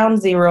was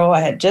ground zero. I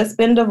had just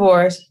been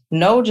divorced,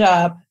 no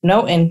job,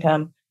 no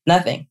income,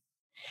 nothing.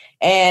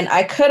 And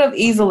I could have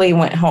easily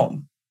went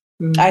home.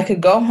 I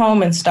could go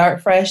home and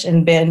start fresh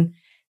and been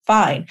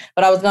fine.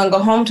 But I was going to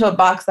go home to a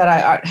box that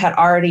I had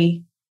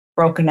already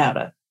broken out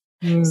of.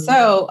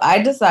 So I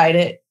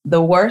decided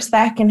the worst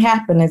that can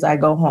happen is I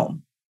go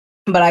home.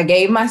 But I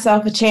gave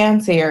myself a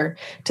chance here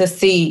to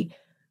see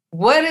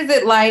what is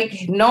it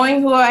like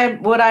knowing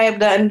what I have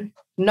done,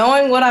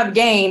 knowing what I've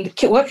gained.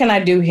 What can I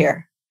do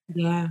here?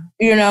 Yeah.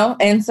 You know,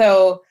 and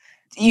so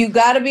you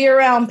got to be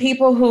around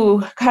people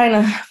who kind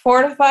of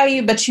fortify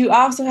you, but you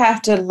also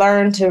have to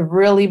learn to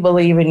really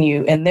believe in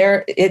you. And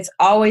it's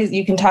always,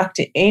 you can talk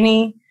to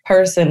any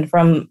person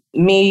from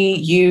me,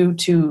 you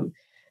to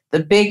the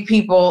big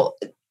people.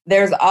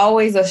 there's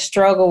always a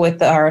struggle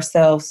with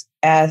ourselves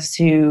as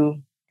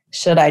to,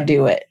 should I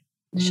do it?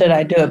 Should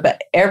I do it?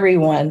 But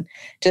everyone,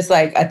 just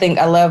like, I think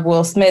I love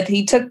Will Smith,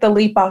 he took the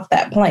leap off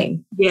that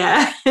plane.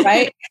 Yeah.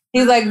 Right?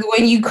 He's like,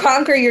 when you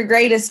conquer your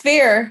greatest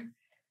fear,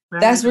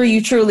 that's where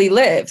you truly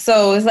live.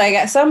 So it's like,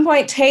 at some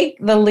point, take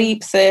the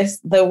leap,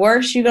 sis. The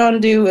worst you're going to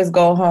do is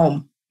go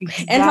home.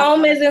 Exactly. And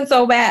home isn't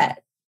so bad.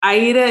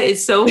 Aida,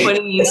 it's so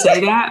funny you say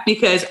that,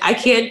 because I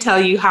can't tell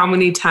you how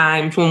many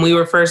times when we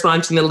were first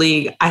launching the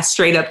league, I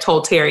straight up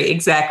told Terry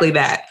exactly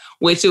that,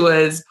 which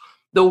was,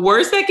 the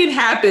worst that can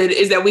happen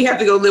is that we have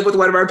to go live with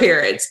one of our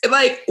parents.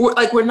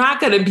 We're not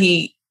going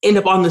to end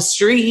up on the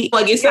street.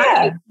 Like, it's not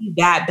going to be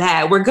that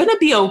bad. We're going to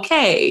be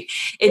okay.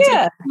 And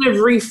kind of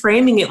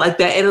reframing it like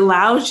that, it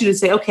allows you to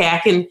say,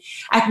 okay,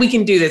 we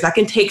can do this. I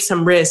can take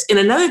some risk. And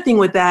another thing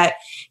with that,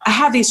 I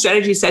have these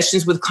strategy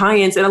sessions with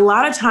clients, and a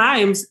lot of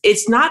times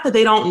it's not that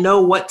they don't know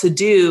what to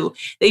do.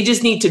 They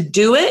just need to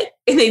do it,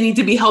 and they need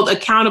to be held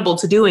accountable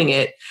to doing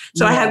it.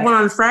 So I had one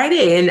on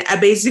Friday, and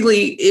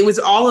it was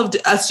all of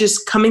us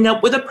just coming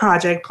up with a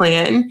project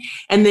plan,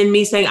 and then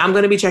me saying, I'm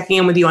going to be checking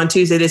in with you on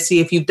Tuesday to see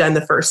if you've done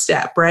the first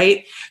step,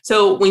 right?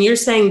 So when you're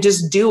saying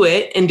just do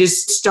it and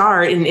just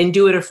start and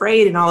do it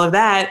afraid and all of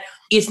that,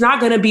 it's not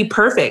going to be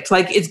perfect.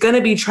 Like, it's going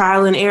to be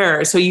trial and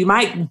error. So you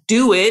might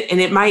do it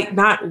and it might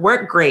not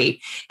work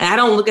great. And I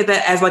don't look at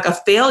that as like a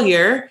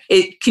failure.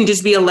 It can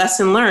just be a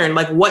lesson learned.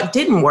 Like, what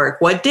didn't work?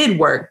 What did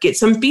work? Get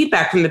some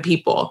feedback from the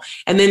people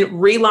and then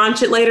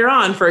relaunch it later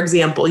on, for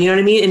example, you know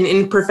what I mean?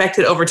 And perfect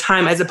it over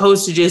time, as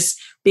opposed to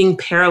just being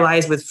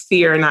paralyzed with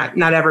fear and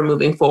not ever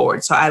moving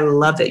forward. So I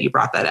love that you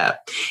brought that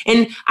up.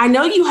 And I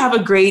know you have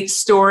a great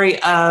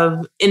story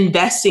of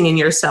investing in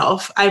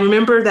yourself. I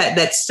remember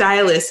that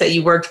stylist that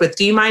you worked with.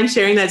 Do you mind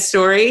sharing that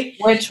story?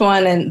 Which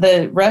one? And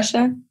the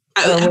Russian?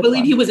 I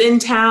believe he was in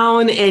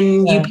town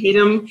and you paid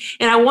him.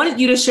 And I wanted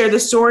you to share the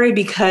story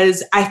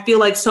because I feel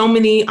like so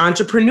many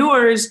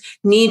entrepreneurs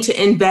need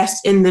to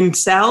invest in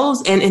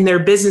themselves and in their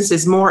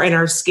businesses more and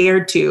are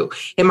scared to.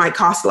 It might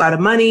cost a lot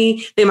of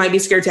money. They might be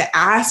scared to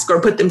ask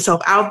or put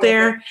themselves out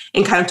there,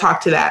 and kind of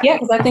talk to that. Yeah,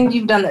 because I think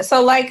you've done that.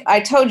 So like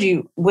I told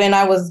you, when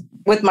I was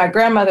with my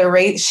grandmother,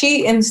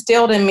 she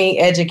instilled in me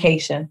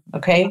education.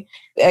 Okay.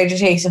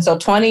 Education. So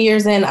 20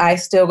 years in, I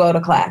still go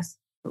to class.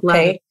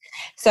 Okay.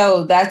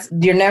 So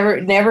you're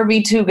never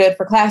be too good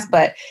for class.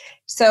 But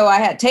so I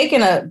had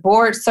taken a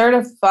board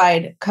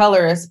certified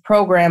colorist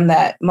program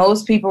that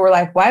most people were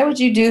like, why would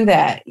you do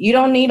that? You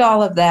don't need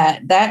all of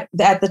that. That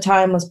at the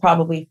time was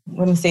probably,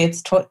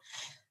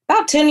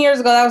 about 10 years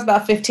ago, that was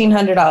about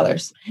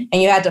 $1,500.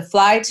 And you had to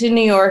fly to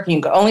New York.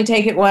 You could only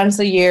take it once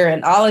a year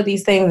and all of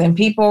these things. And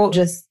people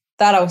just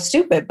thought I was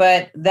stupid.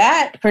 But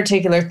that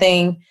particular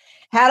thing,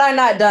 had I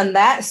not done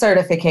that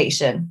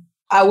certification,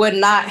 I would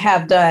not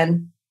have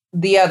done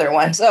the other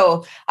one.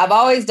 So I've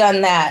always done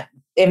that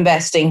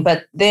investing.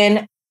 But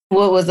then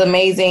what was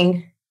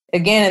amazing,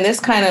 again, and this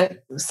kind of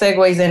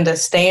segues into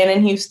staying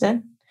in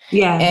Houston.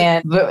 Yeah.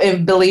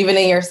 And believing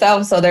in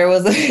yourself. So there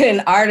was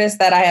an artist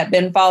that I had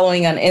been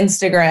following on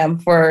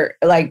Instagram for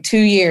like 2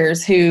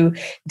 years who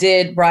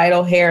did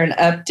bridal hair and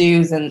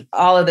updos and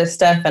all of this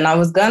stuff. And I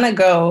was going to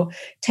go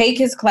take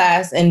his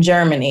class in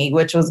Germany,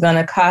 which was going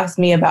to cost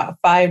me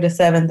about $5,000 to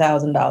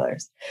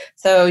 $7,000.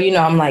 So,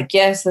 I'm like,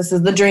 yes, this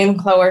is the dream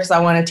course I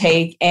want to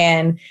take.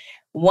 And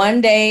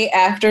one day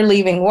after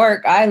leaving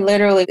work,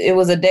 it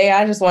was a day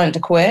I just wanted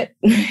to quit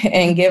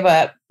and give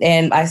up.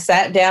 And I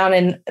sat down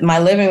in my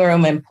living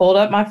room and pulled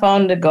up my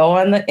phone to go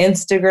on the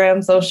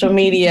Instagram, social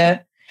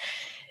media,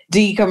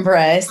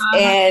 decompress.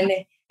 And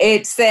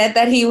it said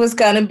that he was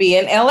going to be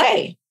in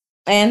LA.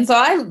 And so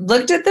I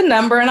looked at the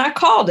number and I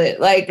called it.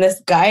 Like,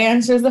 this guy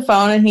answers the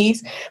phone and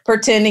he's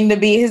pretending to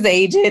be his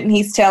agent. And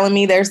he's telling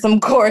me there's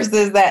some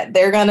courses that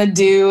they're going to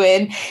do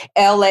in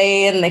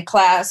LA. And the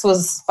class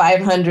was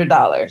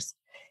 $500.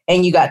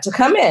 And you got to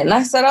come in. And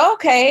I said,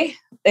 okay.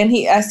 And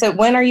I said,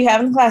 when are you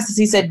having classes?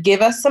 He said,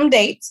 give us some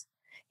dates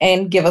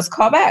and give us a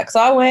call back. So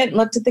I went and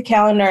looked at the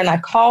calendar and I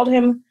called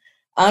him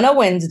on a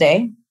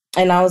Wednesday.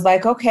 And I was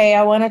like, okay,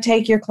 I want to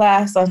take your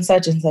class on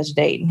such and such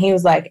date. And he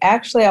was like,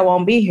 actually, I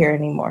won't be here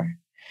anymore.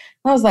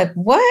 I was like,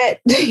 what?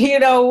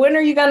 When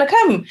are you going to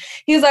come?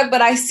 He was like,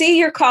 but I see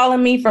you're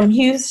calling me from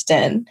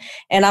Houston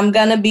and I'm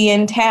going to be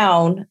in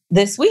town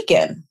this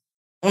weekend.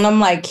 And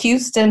I'm like,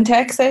 Houston,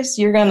 Texas?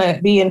 You're going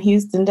to be in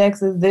Houston,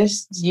 Texas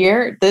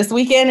this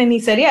weekend? And he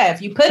said, yeah, if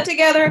you put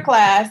together a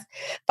class,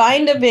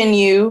 find a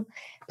venue,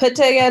 put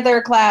together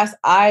a class,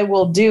 I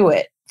will do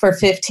it for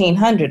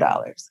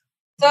 $1,500.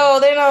 So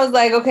then I was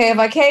like, okay, if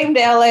I came to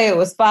LA, it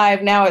was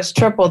 $5,000. Now it's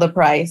triple the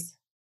price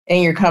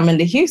and you're coming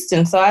to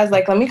Houston. So I was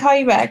like, let me call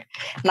you back.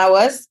 And I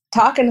was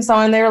talking to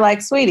someone. They were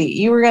like, sweetie,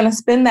 you were going to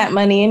spend that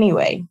money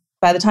anyway.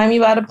 By the time you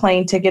bought a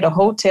plane ticket, a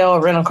hotel,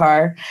 a rental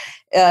car,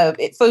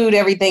 food,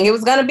 everything, it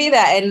was going to be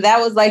that. And that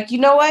was like, you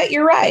know what?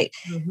 You're right.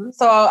 Mm-hmm.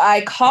 So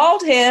I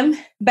called him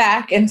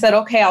back and said,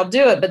 okay, I'll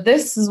do it. But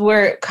this is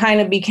where it kind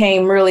of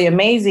became really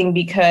amazing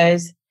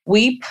because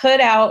we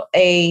put out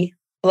a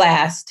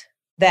blast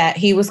that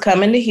he was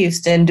coming to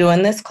Houston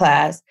doing this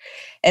class.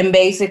 And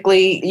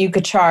basically you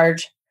could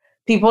charge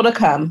people to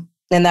come,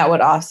 and that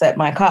would offset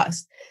my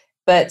cost.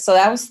 But so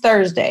that was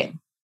Thursday.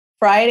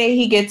 Friday,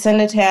 he gets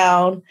into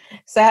town.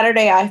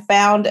 Saturday,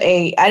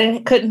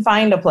 I couldn't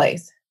find a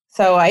place.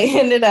 So I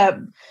ended up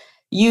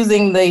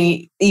using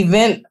the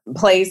event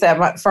place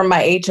from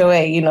my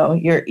HOA,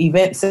 your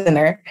event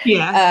center.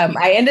 Yeah.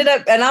 I ended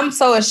up, and I'm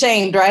so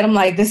ashamed, right? I'm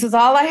like, this is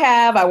all I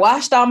have. I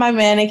washed all my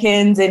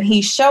mannequins, and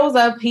he shows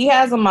up. He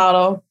has a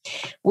model.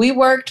 We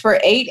worked for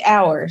 8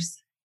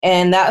 hours.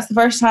 And that was the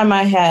first time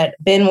I had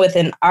been with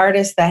an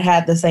artist that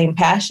had the same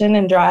passion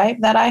and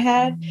drive that I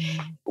had.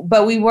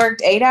 But we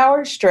worked 8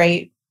 hours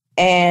straight.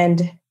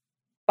 And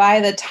by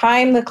the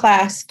time the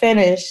class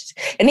finished,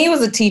 and he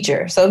was a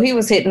teacher, so he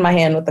was hitting my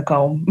hand with the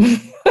comb.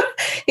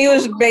 He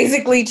was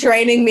basically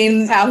training me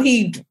in how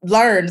he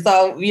learned.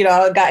 So,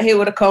 I got hit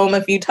with a comb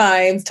a few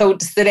times, told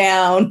to sit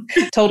down,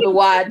 told to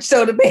watch,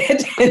 told to pay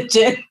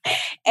attention.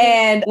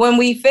 And when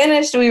we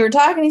finished, we were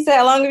talking. He said,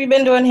 how long have you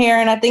been doing hair?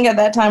 And I think at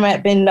that time I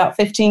had been about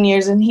 15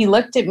 years. And he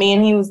looked at me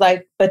and he was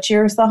like, but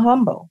you're so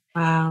humble.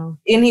 Wow.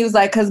 And he was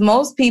like, because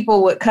most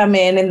people would come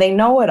in and they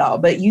know it all,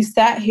 but you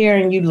sat here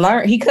and you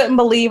learned. He couldn't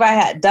believe I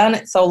had done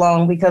it so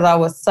long because I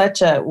was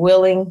such a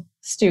willing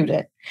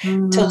student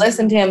to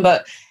listen to him.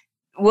 But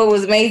what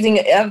was amazing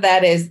of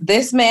that is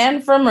this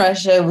man from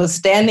Russia was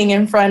standing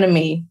in front of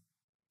me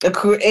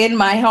in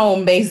my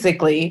home,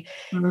 basically,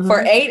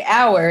 for 8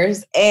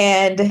 hours.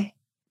 And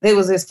it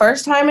was his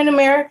first time in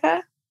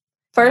America,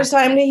 first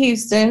time to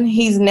Houston.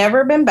 He's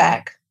never been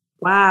back.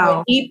 Wow.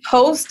 When he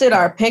posted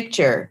our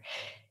picture,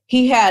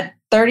 he had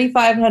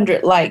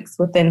 3,500 likes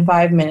within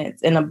 5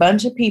 minutes and a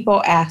bunch of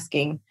people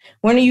asking,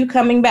 when are you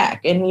coming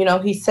back? And,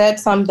 he said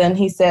something.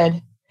 He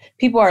said,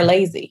 people are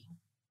lazy.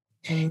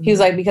 He was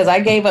like, because I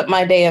gave up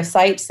my day of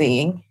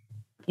sightseeing.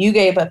 You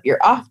gave up your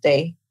off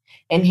day.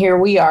 And here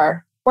we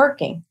are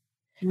working.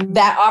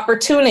 That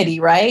opportunity,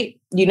 right?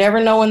 You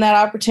never know when that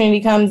opportunity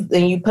comes,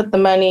 and you put the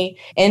money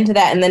into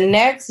that. And the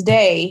next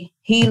day,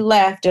 he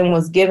left and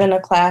was given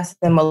a class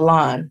in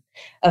Milan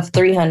of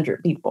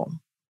 300 people.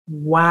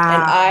 Wow.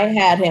 And I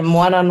had him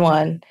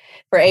one-on-one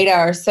for 8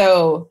 hours.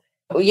 So,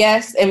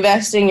 yes,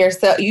 invest in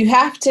yourself. You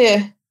have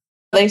to.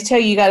 They tell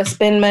you got to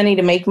spend money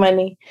to make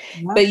money,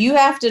 but you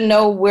have to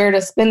know where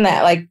to spend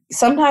that. Like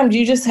sometimes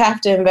you just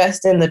have to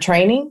invest in the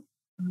training.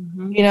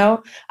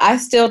 I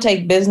still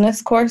take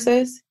business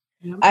courses.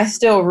 I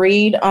still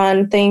read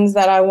on things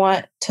that I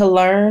want to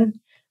learn.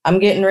 I'm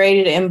getting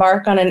ready to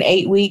embark on an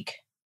 8-week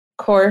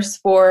course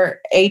for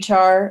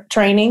HR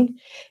training.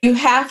 You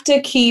have to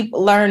keep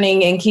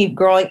learning and keep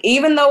growing,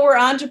 even though we're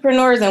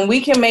entrepreneurs and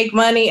we can make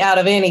money out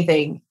of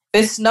anything.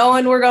 If it's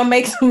snowing, we're going to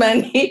make some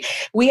money.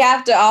 We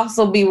have to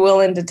also be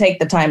willing to take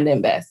the time to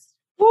invest.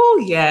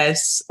 Oh,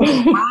 yes.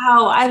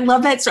 Wow. I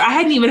love that story. I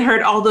hadn't even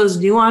heard all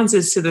those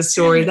nuances to the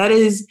story. That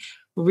is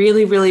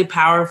really, really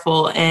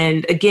powerful.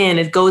 And again,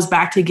 it goes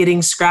back to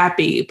getting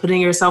scrappy,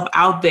 putting yourself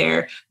out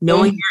there,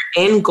 knowing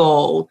your end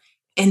goal,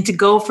 and to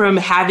go from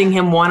having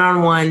him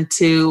one-on-one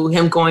to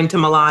him going to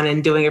Milan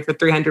and doing it for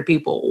 300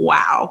 people.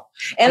 Wow.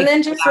 And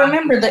then just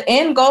remember, the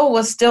end goal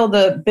was still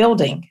the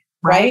building,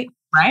 right?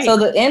 Right. So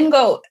the end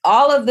goal,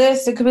 all of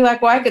this, it could be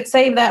like, well, I could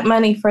save that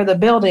money for the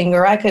building,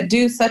 or I could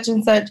do such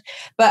and such.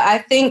 But I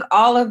think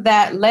all of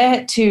that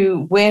led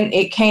to when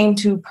it came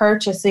to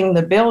purchasing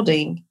the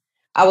building,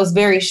 I was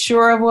very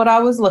sure of what I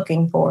was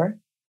looking for.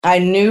 I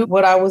knew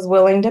what I was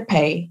willing to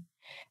pay.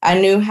 I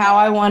knew how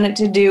I wanted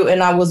to do,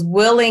 and I was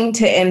willing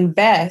to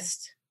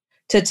invest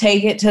to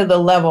take it to the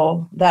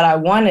level that I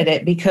wanted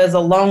it, because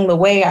along the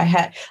way I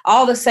had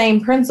all the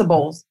same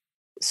principles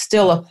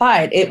still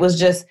applied. It was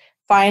just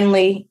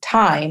finally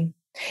time.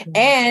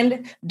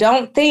 And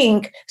don't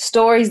think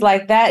stories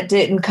like that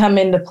didn't come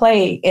into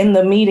play in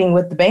the meeting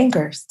with the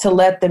bankers to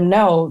let them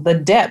know the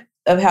depth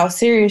of how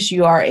serious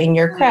you are in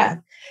your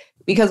craft.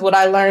 Because what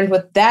I learned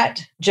with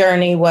that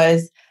journey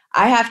was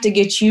I have to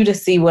get you to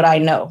see what I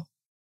know.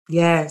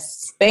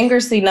 Yes.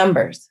 Bankers see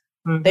numbers.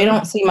 They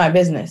don't see my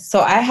business. So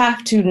I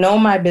have to know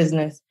my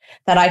business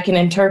that I can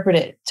interpret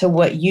it to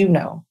what you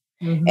know.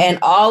 And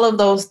all of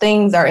those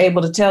things are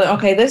able to tell,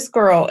 okay, this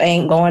girl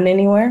ain't going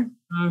anywhere.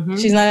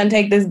 She's not going to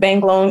take this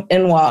bank loan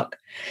and walk.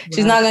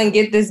 She's not going to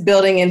get this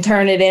building and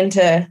turn it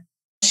into,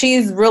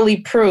 she's really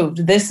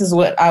proved this is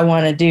what I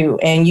want to do.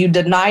 And you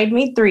denied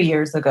me 3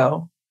 years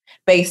ago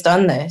based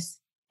on this.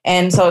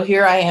 And so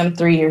here I am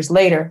 3 years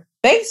later,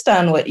 based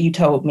on what you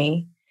told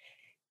me.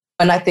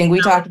 And I think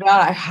we talked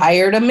about, I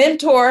hired a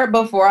mentor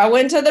before I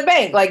went to the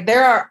bank. Like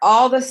there are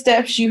all the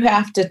steps you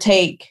have to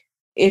take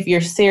if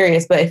you're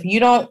serious. But if you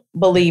don't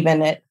believe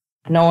in it,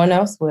 no one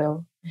else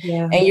will.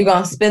 And you're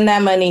going to spend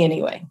that money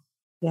anyway.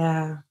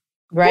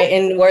 Right.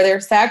 And were there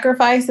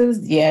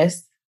sacrifices?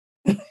 Yes.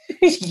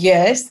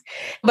 Yes.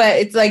 But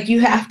it's like you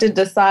have to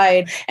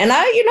decide. And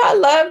I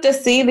love to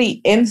see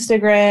the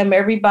Instagram,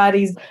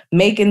 everybody's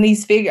making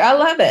these figures. I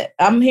love it.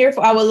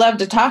 I would love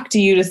to talk to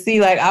you to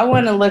see, like, I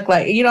want to look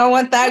like, I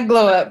want that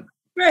glow up.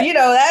 Right.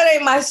 That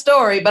ain't my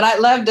story, but I'd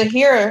love to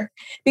hear,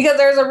 because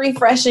there's a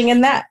refreshing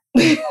in that.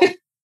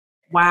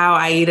 Wow,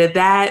 Aida,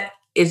 that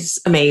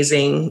is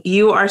amazing.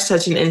 You are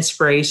such an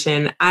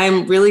inspiration.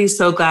 I'm really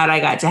so glad I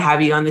got to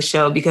have you on the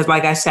show because,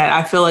 like I said,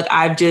 I feel like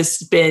I've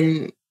just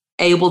been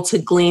able to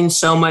glean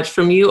so much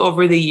from you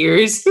over the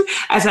years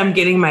as I'm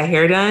getting my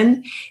hair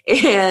done.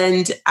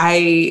 And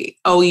I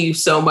owe you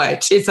so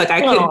much. It's like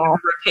I could never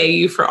repay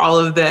you for all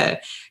of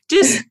the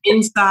just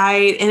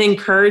insight and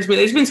encouragement.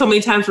 There's been so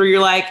many times where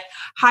you're like,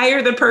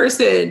 hire the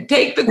person,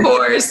 take the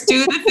course,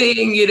 do the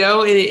thing,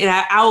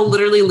 and I'll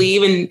literally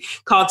leave and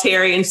call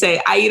Terry and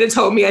say, Aida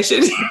told me I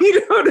should, you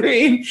know what I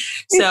mean?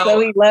 So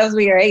he loves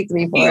me or hates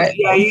me for it.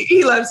 Yeah,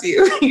 he loves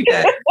you. He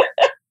does.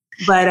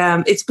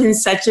 But it's been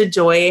such a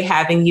joy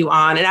having you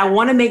on. And I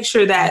want to make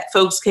sure that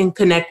folks can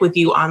connect with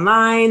you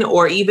online,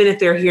 or even if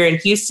they're here in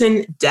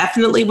Houston,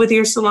 definitely with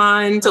your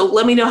salon. So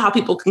let me know how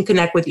people can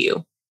connect with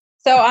you.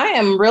 So I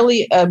am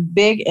really a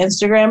big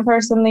Instagram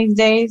person these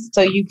days.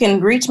 So you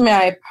can reach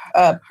my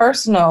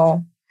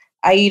personal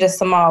Aida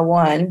Samal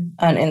 1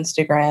 on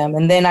Instagram.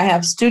 And then I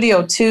have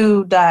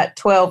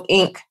Studio2.12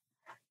 Inc.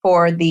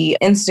 for the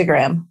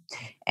Instagram.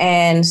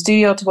 And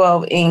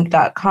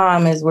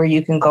studio12inc.com is where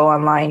you can go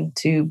online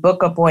to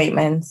book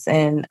appointments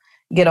and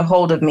get a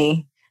hold of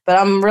me. But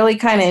I'm really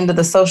kind of into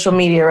the social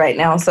media right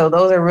now. So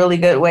those are really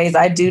good ways.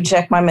 I do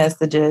check my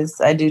messages.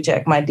 I do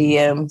check my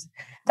DMs.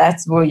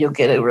 That's where you'll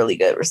get a really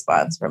good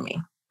response from me.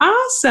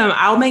 Awesome.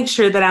 I'll make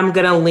sure that I'm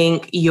going to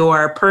link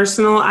your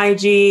personal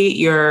IG,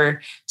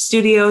 your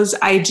studio's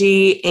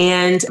IG,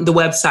 and the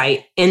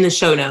website in the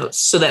show notes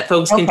so that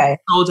folks can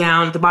scroll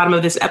down at the bottom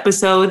of this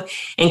episode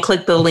and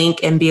click the link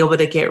and be able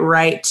to get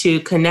right to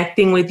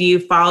connecting with you,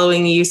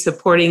 following you,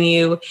 supporting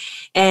you,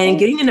 and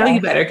getting to know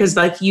you better because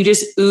you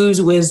just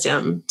ooze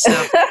wisdom.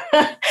 So.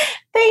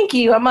 Thank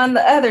you. I'm on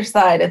the other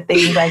side of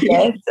things, I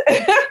guess,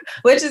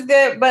 which is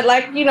good. But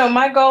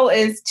my goal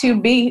is to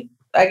be,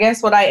 I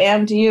guess, what I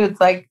am to you.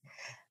 It's like,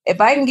 if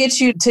I can get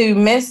you to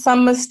miss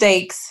some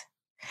mistakes,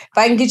 if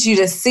I can get you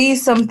to see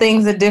some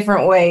things a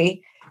different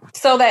way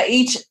so that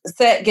each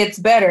set gets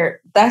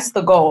better, that's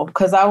the goal.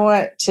 Because I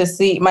want to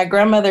see, my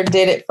grandmother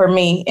did it for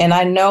me. And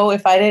I know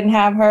if I didn't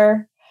have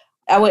her,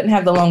 I wouldn't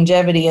have the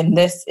longevity in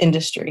this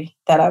industry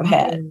that I've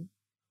had.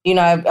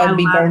 I'd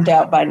be burned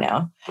out by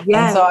now.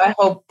 Yeah. And so I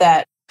hope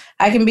that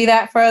I can be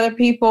that for other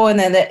people and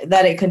then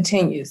that it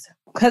continues.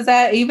 Because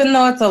even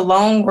though it's a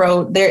long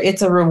road,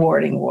 it's a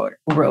rewarding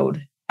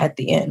road at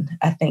the end,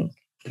 I think.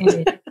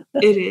 It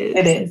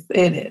is.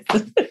 It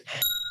is.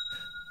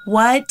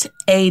 What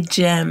a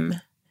gem.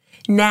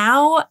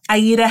 Now,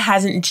 Aida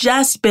hasn't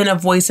just been a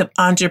voice of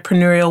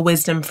entrepreneurial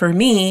wisdom for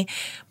me,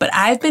 but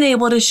I've been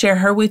able to share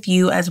her with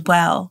you as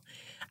well.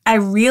 I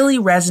really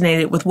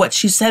resonated with what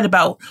she said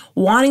about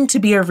wanting to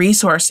be a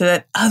resource so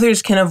that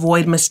others can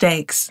avoid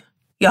mistakes.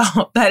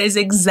 Y'all, that is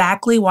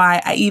exactly why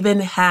I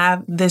even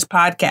have this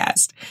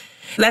podcast.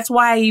 That's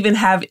why I even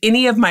have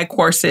any of my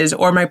courses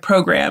or my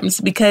programs,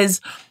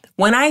 because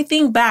when I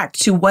think back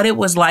to what it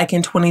was like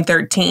in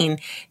 2013,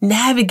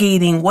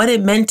 navigating what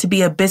it meant to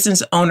be a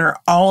business owner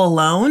all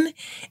alone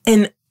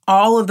and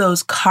all of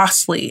those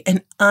costly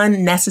and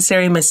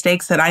unnecessary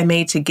mistakes that I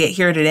made to get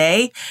here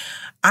today,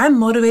 I'm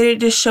motivated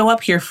to show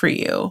up here for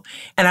you.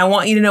 And I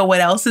want you to know what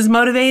else is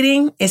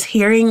motivating is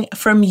hearing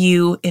from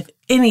you if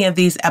any of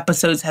these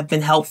episodes have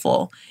been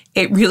helpful.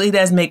 It really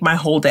does make my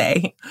whole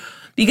day.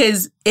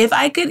 Because if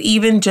I could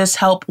even just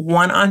help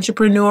one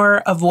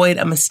entrepreneur avoid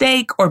a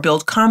mistake or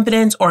build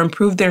confidence or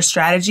improve their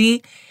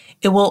strategy,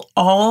 it will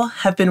all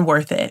have been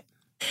worth it.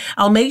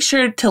 I'll make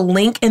sure to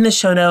link in the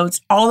show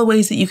notes all the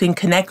ways that you can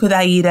connect with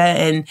Aida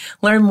and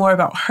learn more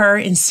about her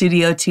in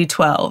Studio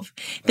 212.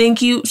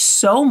 Thank you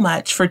so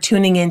much for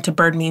tuning in to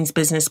Bird Means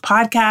Business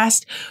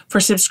podcast, for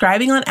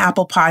subscribing on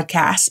Apple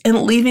Podcasts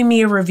and leaving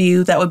me a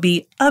review. That would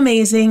be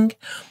amazing.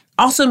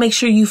 Also, make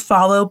sure you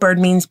follow Bird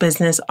Means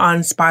Business on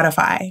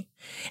Spotify.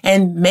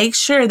 And make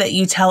sure that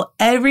you tell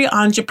every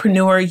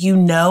entrepreneur you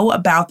know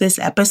about this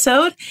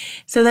episode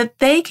so that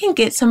they can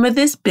get some of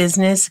this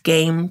business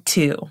game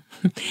too.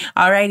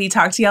 Alrighty,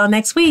 talk to y'all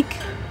next week.